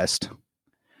Razor Crest.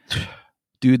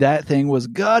 Dude, that thing was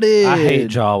gutted. I hate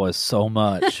Jawas so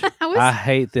much. I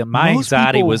hate them. My Most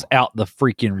anxiety people- was out the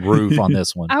freaking roof on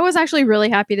this one. I was actually really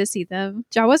happy to see them.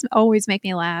 Jawas always make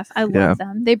me laugh. I love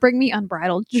them. They bring me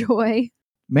unbridled joy.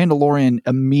 Mandalorian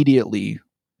immediately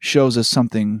shows us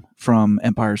something from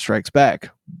Empire Strikes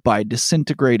Back by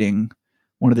disintegrating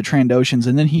one of the Trandoshans,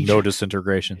 and then no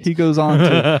disintegration. He goes on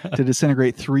to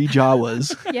disintegrate 3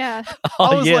 Jawas. Yeah.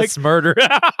 Oh yes, murder.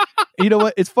 You know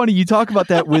what? It's funny you talk about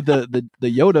that with the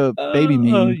Yoda baby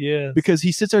meme. Oh yes. Because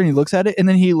he sits there and he looks at it, and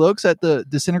then he looks at the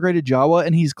disintegrated Jawa,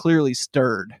 and he's clearly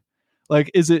stirred. Like,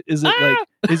 is it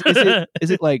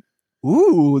like,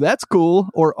 ooh, that's cool,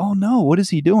 or oh no, what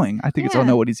is he doing? I think it's oh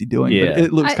no, what is he doing? Yeah. But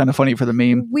it looks kind of funny for the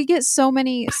meme. We get so much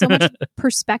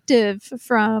perspective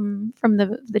from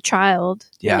the child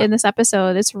in this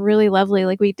episode. It's really lovely.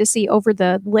 Like, we get to see over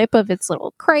the lip of its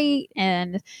little crate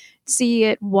and see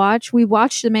it we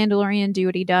watch the Mandalorian do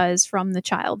what he does from the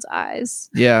child's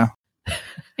eyes. Yeah.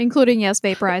 Including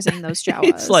vaporizing those Jawas.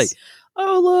 It's like,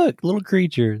 oh look, little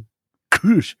creature.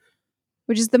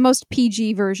 Which is the most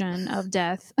PG version of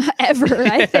death ever,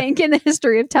 I think, in the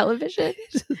history of television.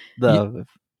 You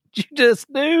just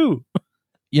knew.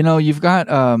 You've got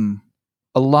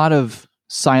a lot of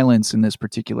silence in this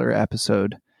particular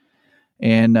episode,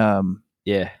 and a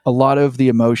lot of the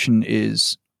emotion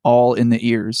is all in the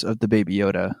ears of the Baby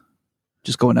Yoda,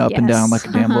 just going up and down like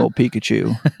a damn little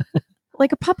Pikachu,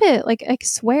 like a puppet. Like, I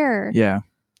swear. Yeah,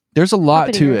 there's a lot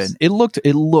Puppet to ears. it.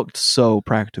 It looked so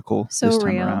practical So this time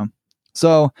real. around.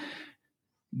 So,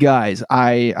 guys,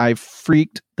 I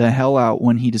freaked the hell out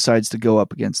when he decides to go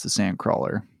up against the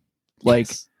Sandcrawler. Like,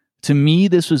 to me,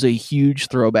 this was a huge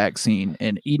throwback scene,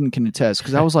 and Eden can attest,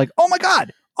 because I was like, oh my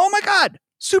God,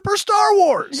 Super Star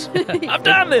Wars. I've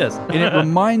done this. And it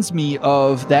reminds me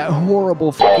of that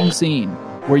horrible fucking scene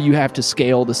where you have to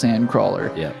scale the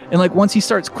Sandcrawler. Yeah. And like once he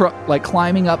starts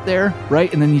climbing up there,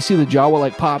 right? And then you see the Jawa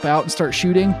like pop out and start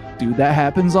shooting. Dude, that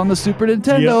happens on the Super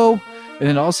Nintendo. Yep. And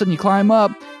then all of a sudden you climb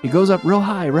up, he goes up real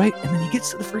high, right? And then he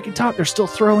gets to the freaking top. They're still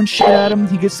throwing shit at him.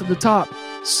 He gets to the top.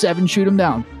 7 shoot him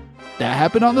down. that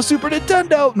happened on the Super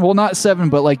Nintendo. Well, not 7,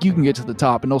 but like you can get to the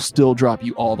top and they'll still drop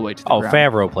you all the way to the ground.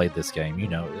 Favreau played this game. You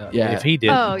know, Yeah. if he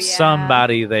didn't, Oh, yeah.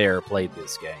 somebody there played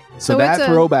this game. So So that it's a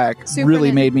throwback Super really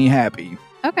Nin- made me happy.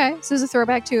 Okay, so this is a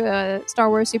throwback to a Star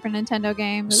Wars Super Nintendo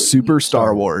game. Super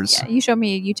Star Wars. Yeah, you showed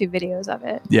me YouTube videos of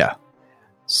it. Yeah.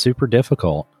 Super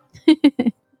difficult.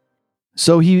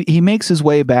 So he makes his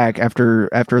way back after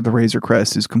the Razor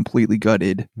Crest is completely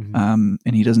gutted, Mhm.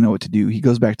 and he doesn't know what to do. He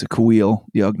goes back to Kuil,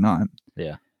 the Ugnaught,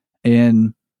 Yeah.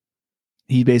 and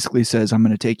he basically says, "I'm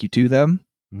going to take you to them,"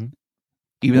 Mhm.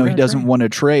 even We're though he gonna doesn't trade. want to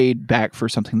trade back for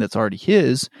something that's already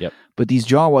his. Yep. But these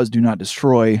Jawas do not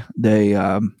destroy; they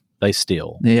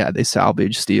steal. they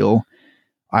salvage, steal.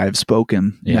 I have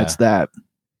spoken. Yeah. That's that.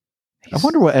 I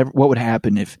wonder what would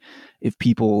happen if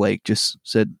people like just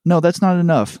said, "No, that's not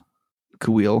enough."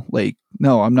 Kuil, like,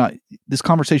 no, I'm not. This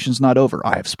conversation's not over.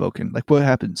 I have spoken. Like, what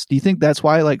happens? Do you think that's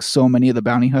why like so many of the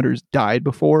bounty hunters died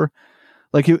before?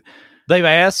 Like, They've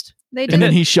asked, They and did.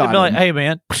 then he they've shot been like, him. "Hey,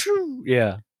 man,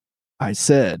 yeah, I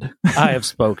said. I have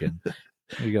spoken."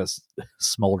 You got a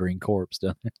smoldering corpse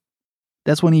down there.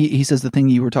 That's when he says the thing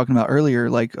you were talking about earlier.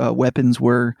 Like, weapons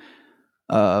were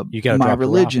You gotta my drop your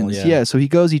religions. rifle, yeah. So he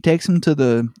goes. He takes him to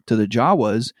the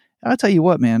Jawas. I'll tell you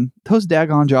what, man. Those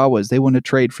daggone Jawas, they want to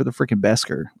trade for the freaking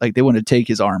Beskar. Like, they want to take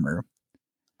his armor.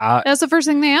 That's the first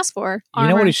thing they asked for. You know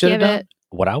Armor, what he should have give done? it.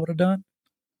 What I would have done?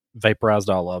 Vaporized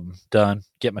all of them. Done.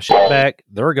 Get my shit back.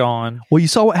 They're gone. Well, you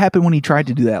saw what happened when he tried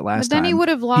to do that last But then time. he would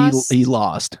have lost. He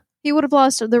lost. He would have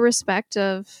lost the respect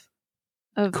of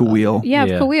Kuil. Yeah,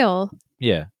 Yeah. of Kuil.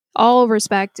 Yeah. All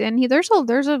respect, and there's a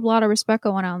lot of respect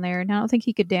going on there, and I don't think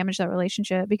he could damage that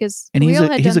relationship because And he's Kuil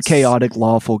had a done chaotic,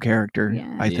 lawful character,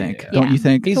 Yeah. I think. Yeah. Don't you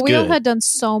think? He's Kuil good. had done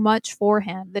so much for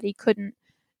him that he couldn't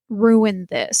ruin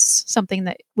something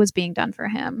that was being done for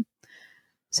him.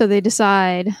 So they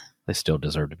decide They still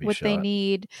deserve to be what shot. they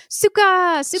need.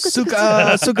 Suka.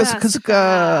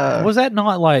 Was that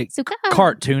not like Suka.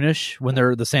 cartoonish when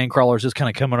they're the sand crawlers just kind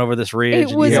of coming over this ridge? It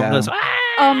and you was hear them Yeah. just,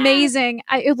 amazing.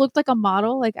 It looked like a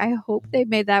model. Like, I hope they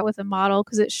made that with a model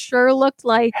because it sure looked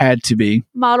like Had to be.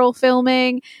 model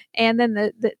filming. And then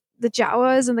the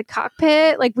Jawas in the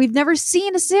cockpit. Like, we've never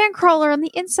seen a sandcrawler on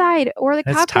the inside or the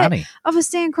It's cockpit tiny. of a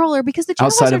sandcrawler because the Jawas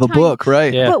Outside are of a tiny. book,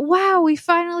 right? Yeah. But wow, we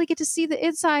finally get to see the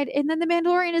inside, and then the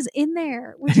Mandalorian is in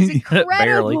there, which is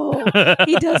Barely. incredible.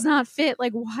 He does not fit.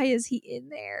 Like, why is he in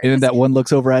there? And then that one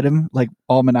looks over at him, like,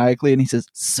 all maniacally, and he says,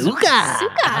 Suka!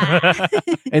 Suka.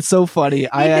 It's so funny. He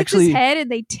I hits actually... his head, and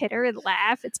they titter and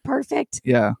laugh. It's perfect.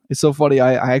 Yeah, it's so funny.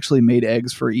 I actually made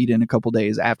eggs for Eden a couple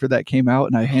days after that came out,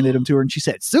 and I handed them to her, and she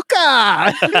said, Suka!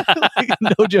 Like,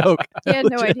 no joke. He had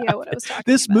no joke. idea what I was talking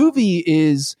This about. movie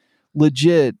is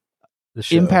legit The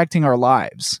show. impacting our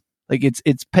lives. Like,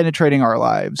 it's penetrating our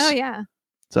lives. Oh yeah,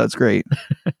 So that's great.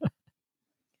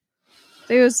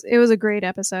 it was a great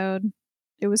episode.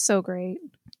 It was so great.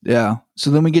 Yeah.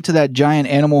 So then we get to that giant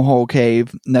animal hole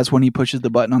cave, and that's when he pushes the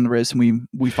button on the wrist, and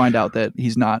we find out that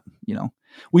he's not,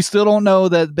 we still don't know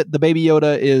that the baby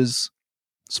Yoda is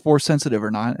force sensitive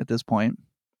or not at this point.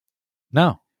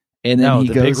 No. And then No, he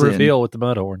the goes big in reveal with the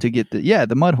mud horn. to get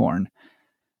the mud horn.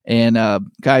 And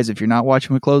guys, if you're not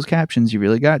watching with closed captions, you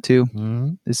really got to.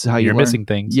 Mhm. This is how You're you learn. missing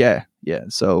things. Yeah.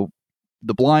 So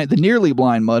the nearly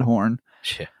blind mud horn.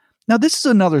 Yeah. Now, this is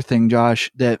another thing, Josh,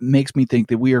 that makes me think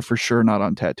that we are for sure not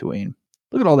on Tatooine.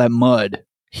 Look at all that mud.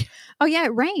 Oh yeah,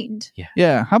 it rained.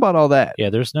 Yeah. How about all that? Yeah,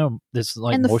 there's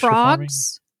like and the moisture farming.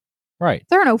 frogs. Right.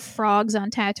 There are no frogs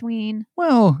on Tatooine.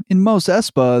 Well, in most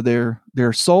Espa,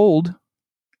 they're sold.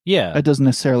 Yeah. That doesn't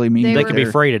necessarily mean They They were- can be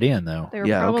freighted in, though. They were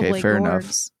Yeah, okay, probably fair enough.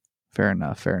 gourds. Fair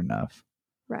enough.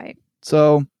 Right.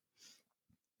 So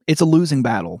it's a losing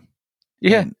battle.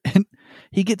 Yeah. And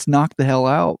he gets knocked the hell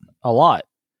out. A lot.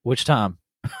 Which time?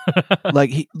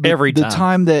 Like Every the time.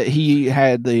 time that he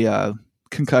had the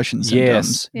concussion symptoms.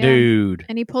 Yes, Yeah. dude.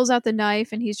 And he pulls out the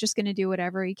knife, and he's just going to do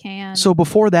whatever he can. So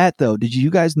before that, though, did you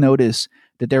guys notice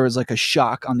that there was like a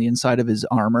shock on the inside of his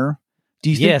armor? Do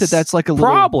you think Yes. that that's like a little,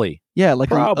 Probably. yeah,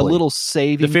 like a Probably. little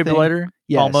saving thing? Defibrillator?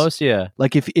 Yes. Almost, yeah.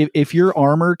 Like if your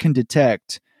armor can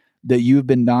detect that you've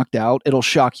been knocked out, it'll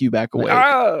shock you back awake.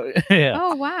 Yeah.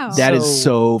 oh wow. That is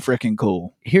so freaking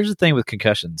cool. Here's the thing with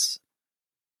concussions.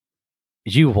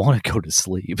 You want to go to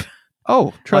sleep.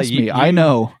 Oh, trust Like, me, I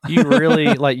know. You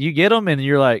really like you get them and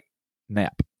you're like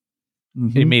nap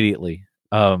Mhm. immediately.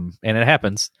 And it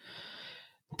happens.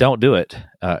 Don't do it,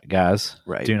 guys.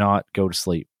 Right. Do not go to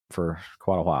sleep for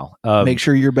quite a while. Make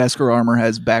sure your Beskar armor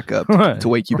has backup to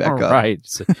wake you back up. Right.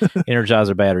 So,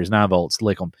 Energizer batteries, 9 volts,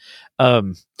 lick them.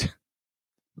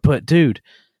 But dude,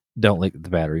 don't lick the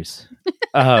batteries.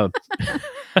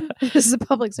 This is a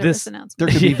public service This- announcement. There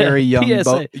could be very young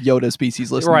PSA. Yoda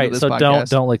species listening Right, to this so podcast.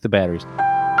 don't lick the batteries.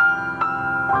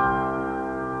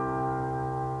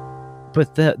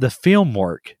 But the film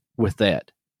work with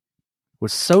that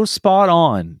was so spot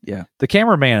on. Yeah. The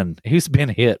cameraman, he's been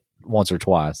hit once or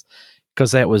twice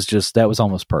because that was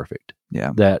almost perfect.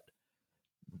 Yeah. That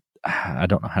I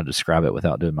don't know how to describe it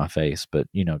without doing my face, but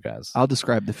you know, guys. I'll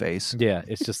describe the face. Yeah,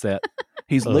 it's just that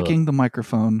He's licking the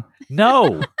microphone.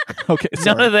 No, Okay, none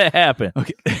sorry. of that happened.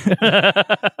 Okay.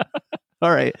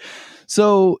 All right.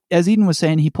 So as Eden was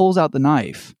saying, he pulls out the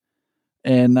knife,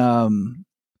 and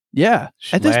yeah,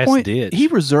 at this Last point ditch. he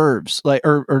reserves, like,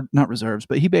 or not reserves,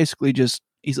 but he basically just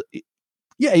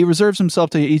he reserves himself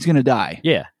to he's going to die.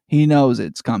 Yeah, He knows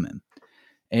it's coming,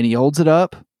 and he holds it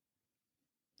up,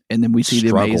 and then we see the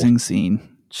Struggled. amazing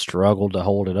scene, struggled to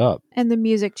hold it up. And the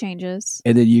music changes.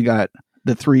 and then you got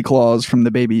the 3 claws from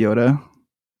the Baby Yoda.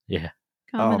 Yeah.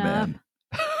 Coming Oh, man.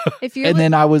 up. If you're And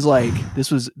then I was like, this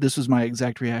was my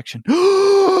exact reaction.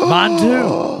 Mine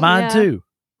too. Mine Yeah. too.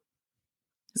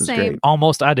 was same. great.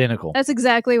 Almost identical. That's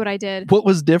exactly what I did. What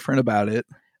was different about it?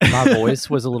 My voice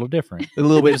was a little different. A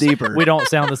little We bit just- deeper. We don't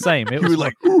sound the same. It You was were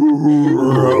like,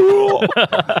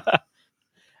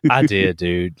 I did,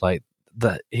 dude. Like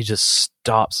he just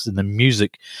stops, and the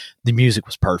music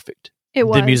was perfect. It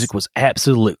was. The music was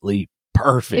absolutely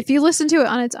perfect. If you listen to it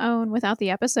on its own without the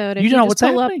episode, if You know just what's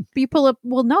pull happening. Up, you pull up.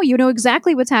 Well, no, you know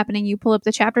exactly what's happening. You pull up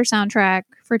the chapter soundtrack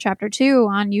for chapter 2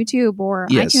 on YouTube or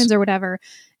Yes. iTunes or whatever,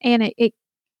 and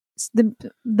the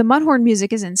Mudhorn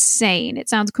music is insane. It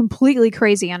sounds completely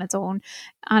crazy on its own,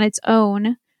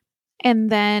 and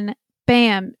then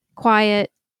bam,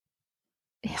 quiet,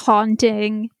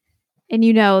 haunting. And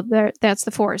that's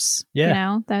the Force.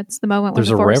 Yeah. That's the moment There's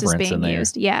when a the Force is reverence in being there.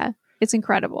 used. Yeah, it's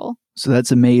incredible. so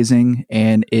that's amazing,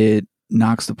 and it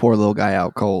knocks the poor little guy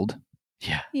out cold.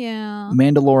 yeah, Yeah.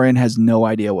 Mandalorian has no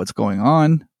idea what's going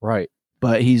on, right.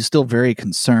 but he's still very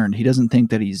concerned. He doesn't think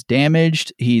that he's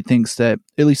damaged. He thinks that,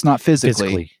 at least not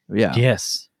physically. Yeah.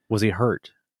 Yes. Was he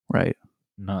hurt? Right.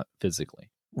 Not physically.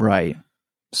 Right.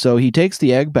 So he takes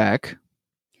the egg back,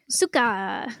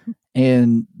 Suka.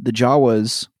 and the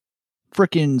Jawas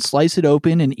freaking slice it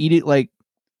open and eat it like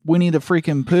Winnie the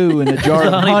freaking Pooh in a jar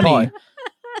of Honey honey. pot.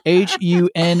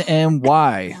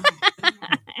 HUNNY.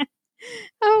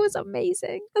 Oh, it was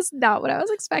amazing. That's not what I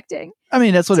was expecting. I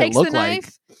mean, that's what Takes it looked the like.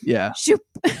 knife. Yeah. Shoop.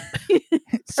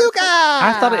 Suka!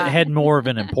 I thought it had more of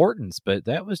an importance, but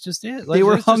that was just it. They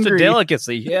were it was just hungry. a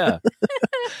delicacy. Yeah.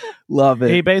 Love it.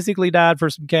 He basically died for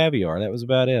some caviar. That was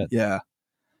about it. Yeah.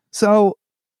 So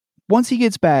once he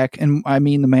gets back, and I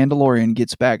mean the Mandalorian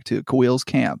gets back to Kawil's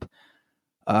camp,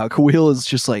 Kawil is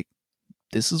just like,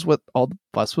 this is what all the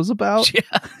fuss was about. Yeah.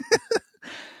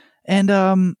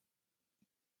 And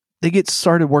they get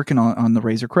started working on the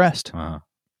Razor Crest. Uh-huh.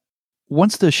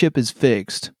 Once the ship is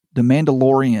fixed, the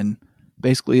Mandalorian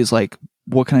basically is like,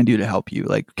 what can I do to help you?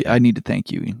 Like, I need to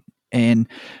thank you. And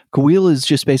Kawil is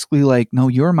just basically like, no,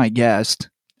 you're my guest.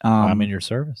 I'm in your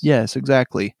service. Yes,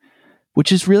 exactly.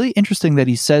 Which is really interesting that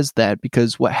he says that,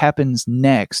 because what happens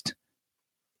next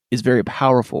is very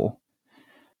powerful.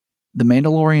 The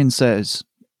Mandalorian says,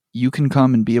 you can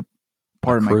come and be a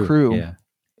part of my crew. Yeah.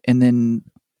 And then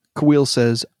Kawil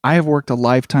says, I have worked a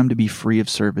lifetime to be free of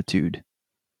servitude.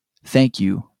 Thank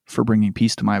you for bringing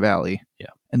peace to my valley. Yeah.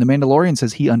 And the Mandalorian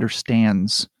says he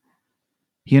understands.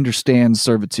 He understands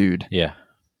servitude. Yeah.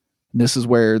 And this is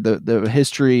where the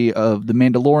history of the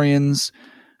Mandalorians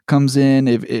comes in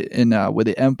with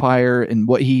the Empire and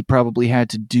what he probably had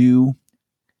to do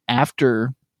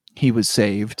after he was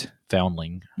saved.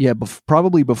 Foundling. Yeah,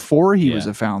 probably before he Yeah. was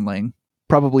a foundling.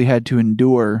 Probably had to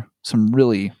endure some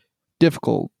really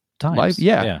difficult Times. life.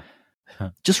 Yeah.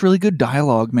 Just really good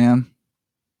dialogue, man.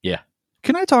 Yeah.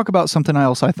 Can I talk about something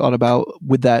else I thought about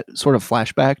with that sort of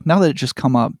flashback? Now that it just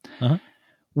come up. Uh-huh.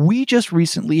 We just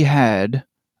recently had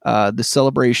the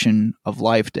celebration of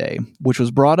Life Day, which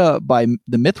was brought up by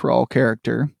the Mythrol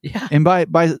character. Yeah. And by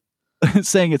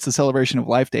saying it's the celebration of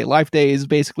Life Day. Life Day is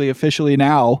basically officially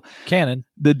now Canon.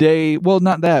 the day, well,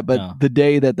 not that, but No. the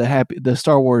day that the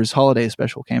Star Wars holiday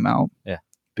special came out. Yeah.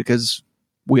 Because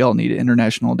we all need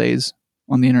international days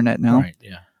on the internet now. Right.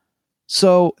 Yeah.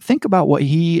 So think about what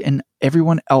he and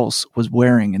everyone else was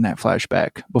wearing in that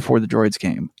flashback before the droids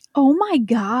came. Oh my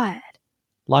God.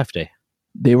 Life Day.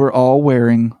 They were all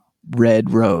wearing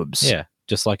red robes. Yeah.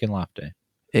 Just like in Life Day.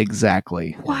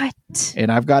 Exactly. What? And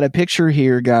I've got a picture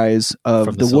here, guys, of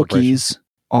From the the celebration. Wookiees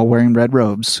all wearing red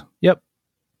robes. Yep.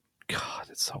 God,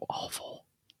 it's so awful.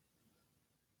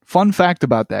 Fun fact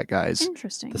about that, guys.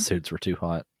 Interesting. The suits were too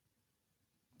hot.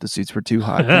 The suits were too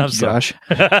hot. I'm Thank you, sorry. Josh.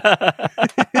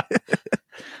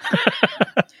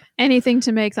 Anything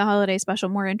to make the holiday special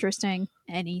more interesting.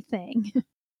 Anything.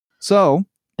 So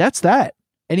that's that.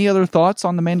 Any other thoughts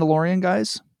on The Mandalorian,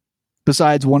 guys?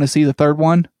 Besides, want to see the third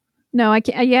one? No, I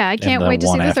can't. Yeah, I can't wait to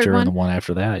see the third one. And the one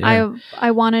after that. Yeah.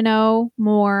 I want to know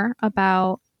more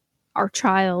about our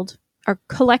child, our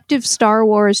collective Star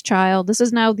Wars child. This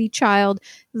is now the child,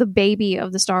 the baby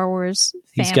of the Star Wars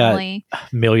family. He's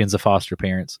got millions of foster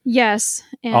parents. Yes,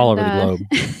 and, all over the globe.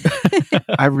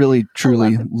 I really,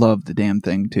 truly love the damn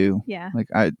thing too. Yeah, like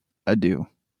I do.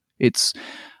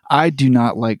 I do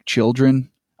not like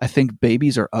children. I think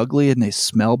babies are ugly and they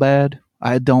smell bad.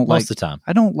 I don't like most of the time.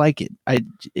 I don't like it. I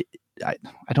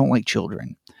don't like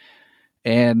children.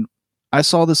 And I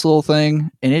saw this little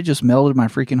thing and it just melted my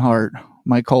freaking heart,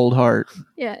 my cold heart.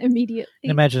 Yeah, immediately.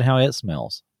 Imagine how it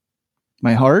smells.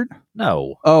 My heart?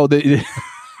 No. Oh,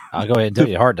 I'll go ahead and tell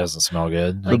you, your heart doesn't smell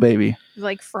good. The baby.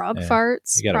 Like frog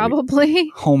farts,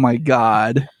 probably. Oh my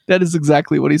God. That is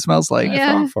exactly what he smells like.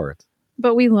 Yeah. Frog farts.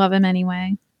 But we love him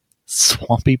anyway.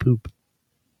 Swampy poop.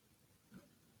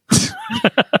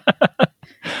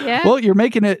 Yeah. Well, you're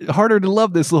making it harder to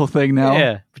love this little thing now.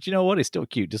 Yeah, but you know what? He's still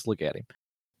cute. Just look at him.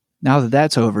 Now that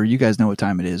that's over, you guys know what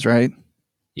time it is, right?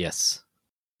 Yes.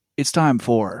 It's time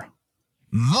for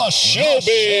The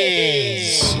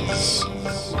Showbiz.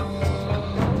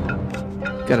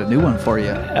 Got a new one for you.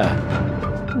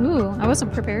 Yeah. Ooh, I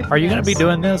wasn't prepared for Are you going to be this.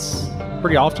 doing this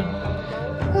pretty often?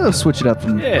 I'll switch it up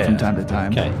from time to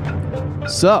time. Okay.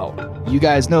 So, you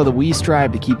guys know that we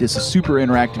strive to keep this a super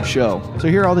interactive show. So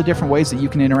here are all the different ways that you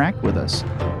can interact with us.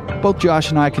 Both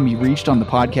Josh and I can be reached on the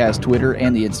podcast Twitter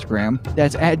and the Instagram.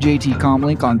 That's at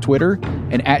JTComlink on Twitter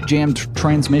and at Jam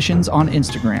Transmissions on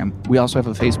Instagram. We also have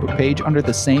a Facebook page under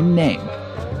the same name.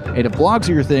 And if blogs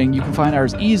are your thing, you can find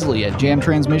ours easily at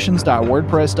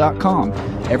jamtransmissions.wordpress.com,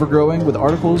 ever growing with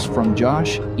articles from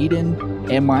Josh, Eden,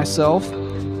 and myself.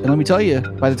 And let me tell you,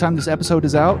 by the time this episode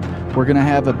is out, we're going to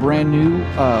have a brand new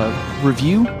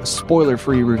review, a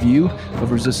spoiler-free review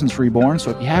of Resistance Reborn. So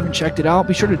if you haven't checked it out,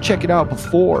 be sure to check it out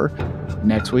before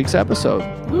next week's episode.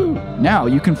 Woo. Now,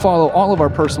 you can follow all of our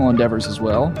personal endeavors as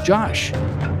well. Josh,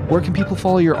 where can people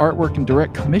follow your artwork and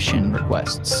direct commission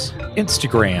requests?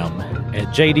 Instagram at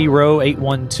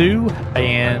JDRow812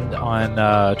 and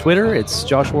on Twitter, it's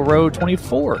Joshua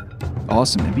Row24.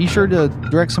 Awesome. And be sure to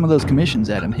direct some of those commissions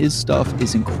at him. His stuff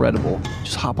is incredible.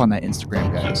 Just hop on that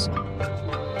Instagram, guys.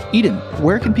 Eden,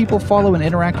 where can people follow and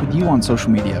interact with you on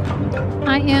social media?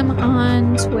 I am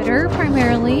on Twitter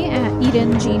primarily at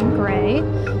Eden Jean Gray.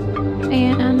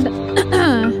 And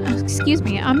excuse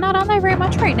me, I'm not on there very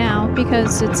much right now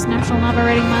because it's National Novel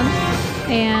Writing Month.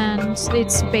 And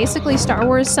it's basically Star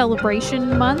Wars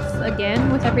Celebration Month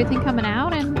again with everything coming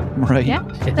out. And right. Yeah,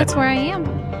 that's where I am.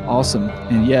 Awesome.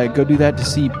 And yeah, go do that to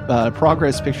see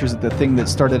progress pictures of the thing that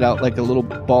started out like a little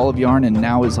ball of yarn and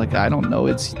now is like, I don't know,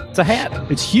 it's a hat.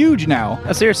 It's huge now.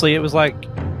 Seriously, it was like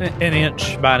an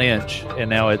inch by an inch, and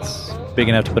now it's big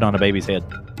enough to put on a baby's head.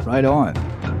 Right on.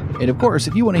 And of course,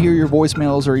 if you want to hear your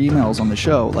voicemails or emails on the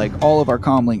show, like all of our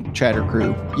Comlink chatter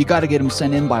crew, you got to get them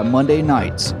sent in by Monday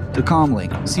nights to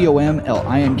Comlink,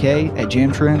 COMLINK at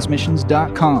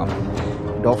jamtransmissions.com.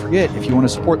 And don't forget, if you want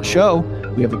to support the show,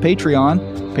 we have a Patreon,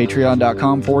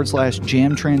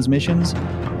 patreon.com/jamtransmissions,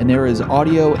 and there is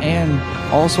audio and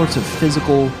all sorts of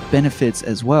physical benefits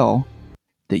as well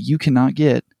that you cannot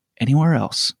get anywhere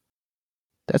else.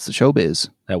 That's the showbiz.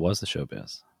 That was the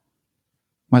showbiz.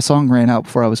 My song ran out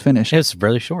before I was finished. It's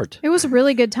really short. It was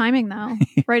really good timing, though,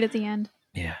 right at the end.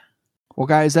 Yeah. Well,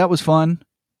 guys, that was fun.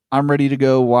 I'm ready to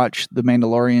go watch The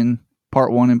Mandalorian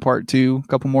Part 1 and Part 2 a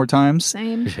couple more times.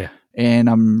 Same. Yeah. And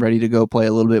I'm ready to go play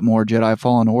a little bit more Jedi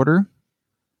Fallen Order.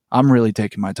 I'm really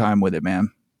taking my time with it,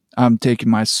 man. I'm taking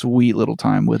my sweet little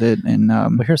time with it. And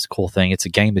but here's the cool thing. It's a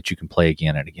game that you can play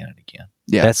again and again and again.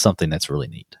 Yeah. That's something that's really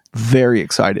neat. Very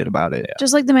excited about it.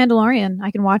 Just like The Mandalorian,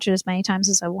 I can watch it as many times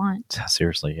as I want.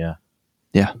 Seriously, yeah.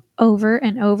 Yeah. Over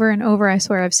and over and over. I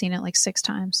swear I've seen it like 6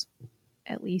 times,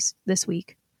 at least this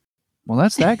week. Well,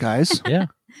 that's that, guys. Yeah.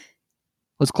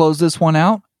 Let's close this one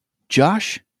out.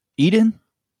 Josh, Eden,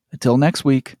 until next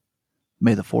week,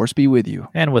 may the Force be with you.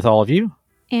 And with all of you.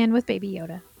 And with Baby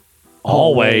Yoda.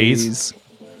 Always.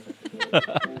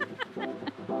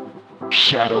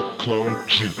 Shadow Clone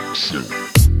Jitsu.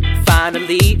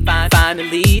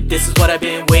 Finally, this is what I've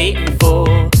been waiting for.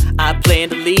 I plan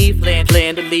to leave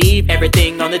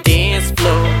everything on the dance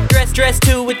floor. Dressed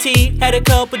to a T, had a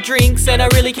couple drinks, and I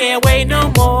really can't wait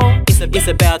no more. It's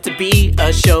about to be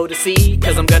a show to see,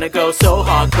 cause I'm gonna go so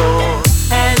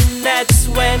hardcore. And that's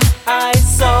when I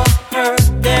saw her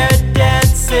there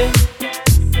dancing.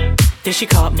 Then she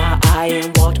caught my eye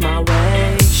and walked my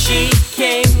way. She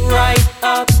came right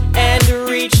up and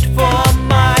reached for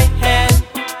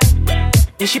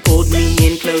she pulled me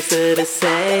in closer to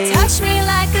say, touch me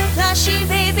like a plushie,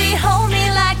 baby. Hold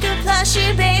me like a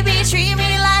plushie, baby. Treat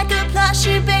me like a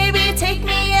plushie, baby. Take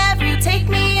me every.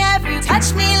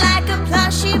 Touch me like a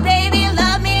plushie, baby.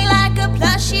 Love me like a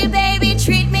plushie, baby.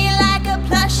 Treat me like a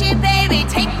plushie, baby.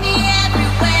 Take me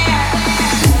everywhere.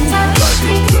 Like a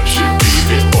plushie,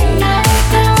 baby. Oh, like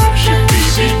a plushie,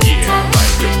 baby. Yeah,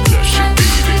 like a plushie,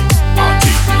 baby. I'll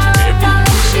take you everywhere.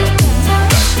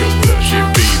 Like a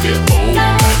plushie, baby. Oh,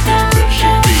 like a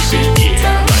plushie, baby.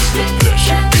 Yeah, like a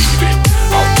plushie, baby.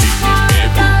 I'll take you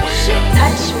everywhere.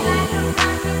 Touch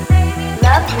me,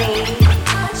 love me,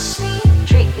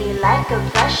 treat me like a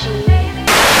plushie.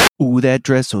 Ooh, that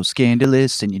dress so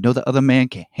scandalous, and you know the other man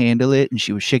can't handle it. And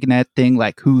she was shaking that thing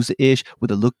like who's the ish,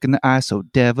 with a look in the eye so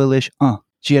devilish.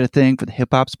 She had a thing for the hip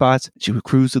hop spots. She would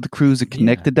cruise to the cruise and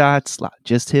connect the dots. Like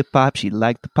just hip hop, she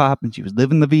liked the pop, and she was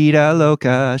living the vida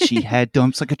loca. She had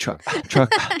dumps like a truck.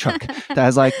 That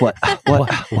was like what?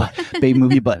 Baby,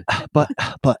 move your butt.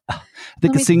 They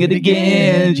could sing it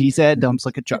again. She said dumps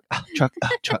like a truck.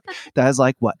 That was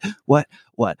like what?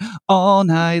 All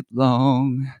night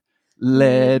long.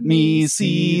 Let me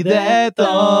see that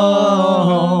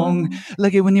thong.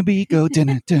 Like it when your beat go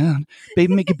dun.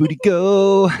 Baby, make your booty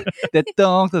go. That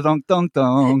thong.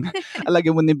 I like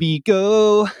it when the beat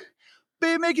go.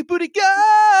 Baby, make your booty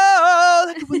go.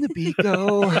 Like it when the beat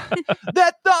go.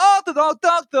 That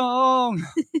thong.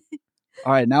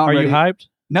 All right, now I'm ready. Are you hyped?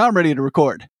 Now I'm ready to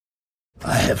record.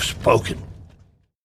 I have spoken.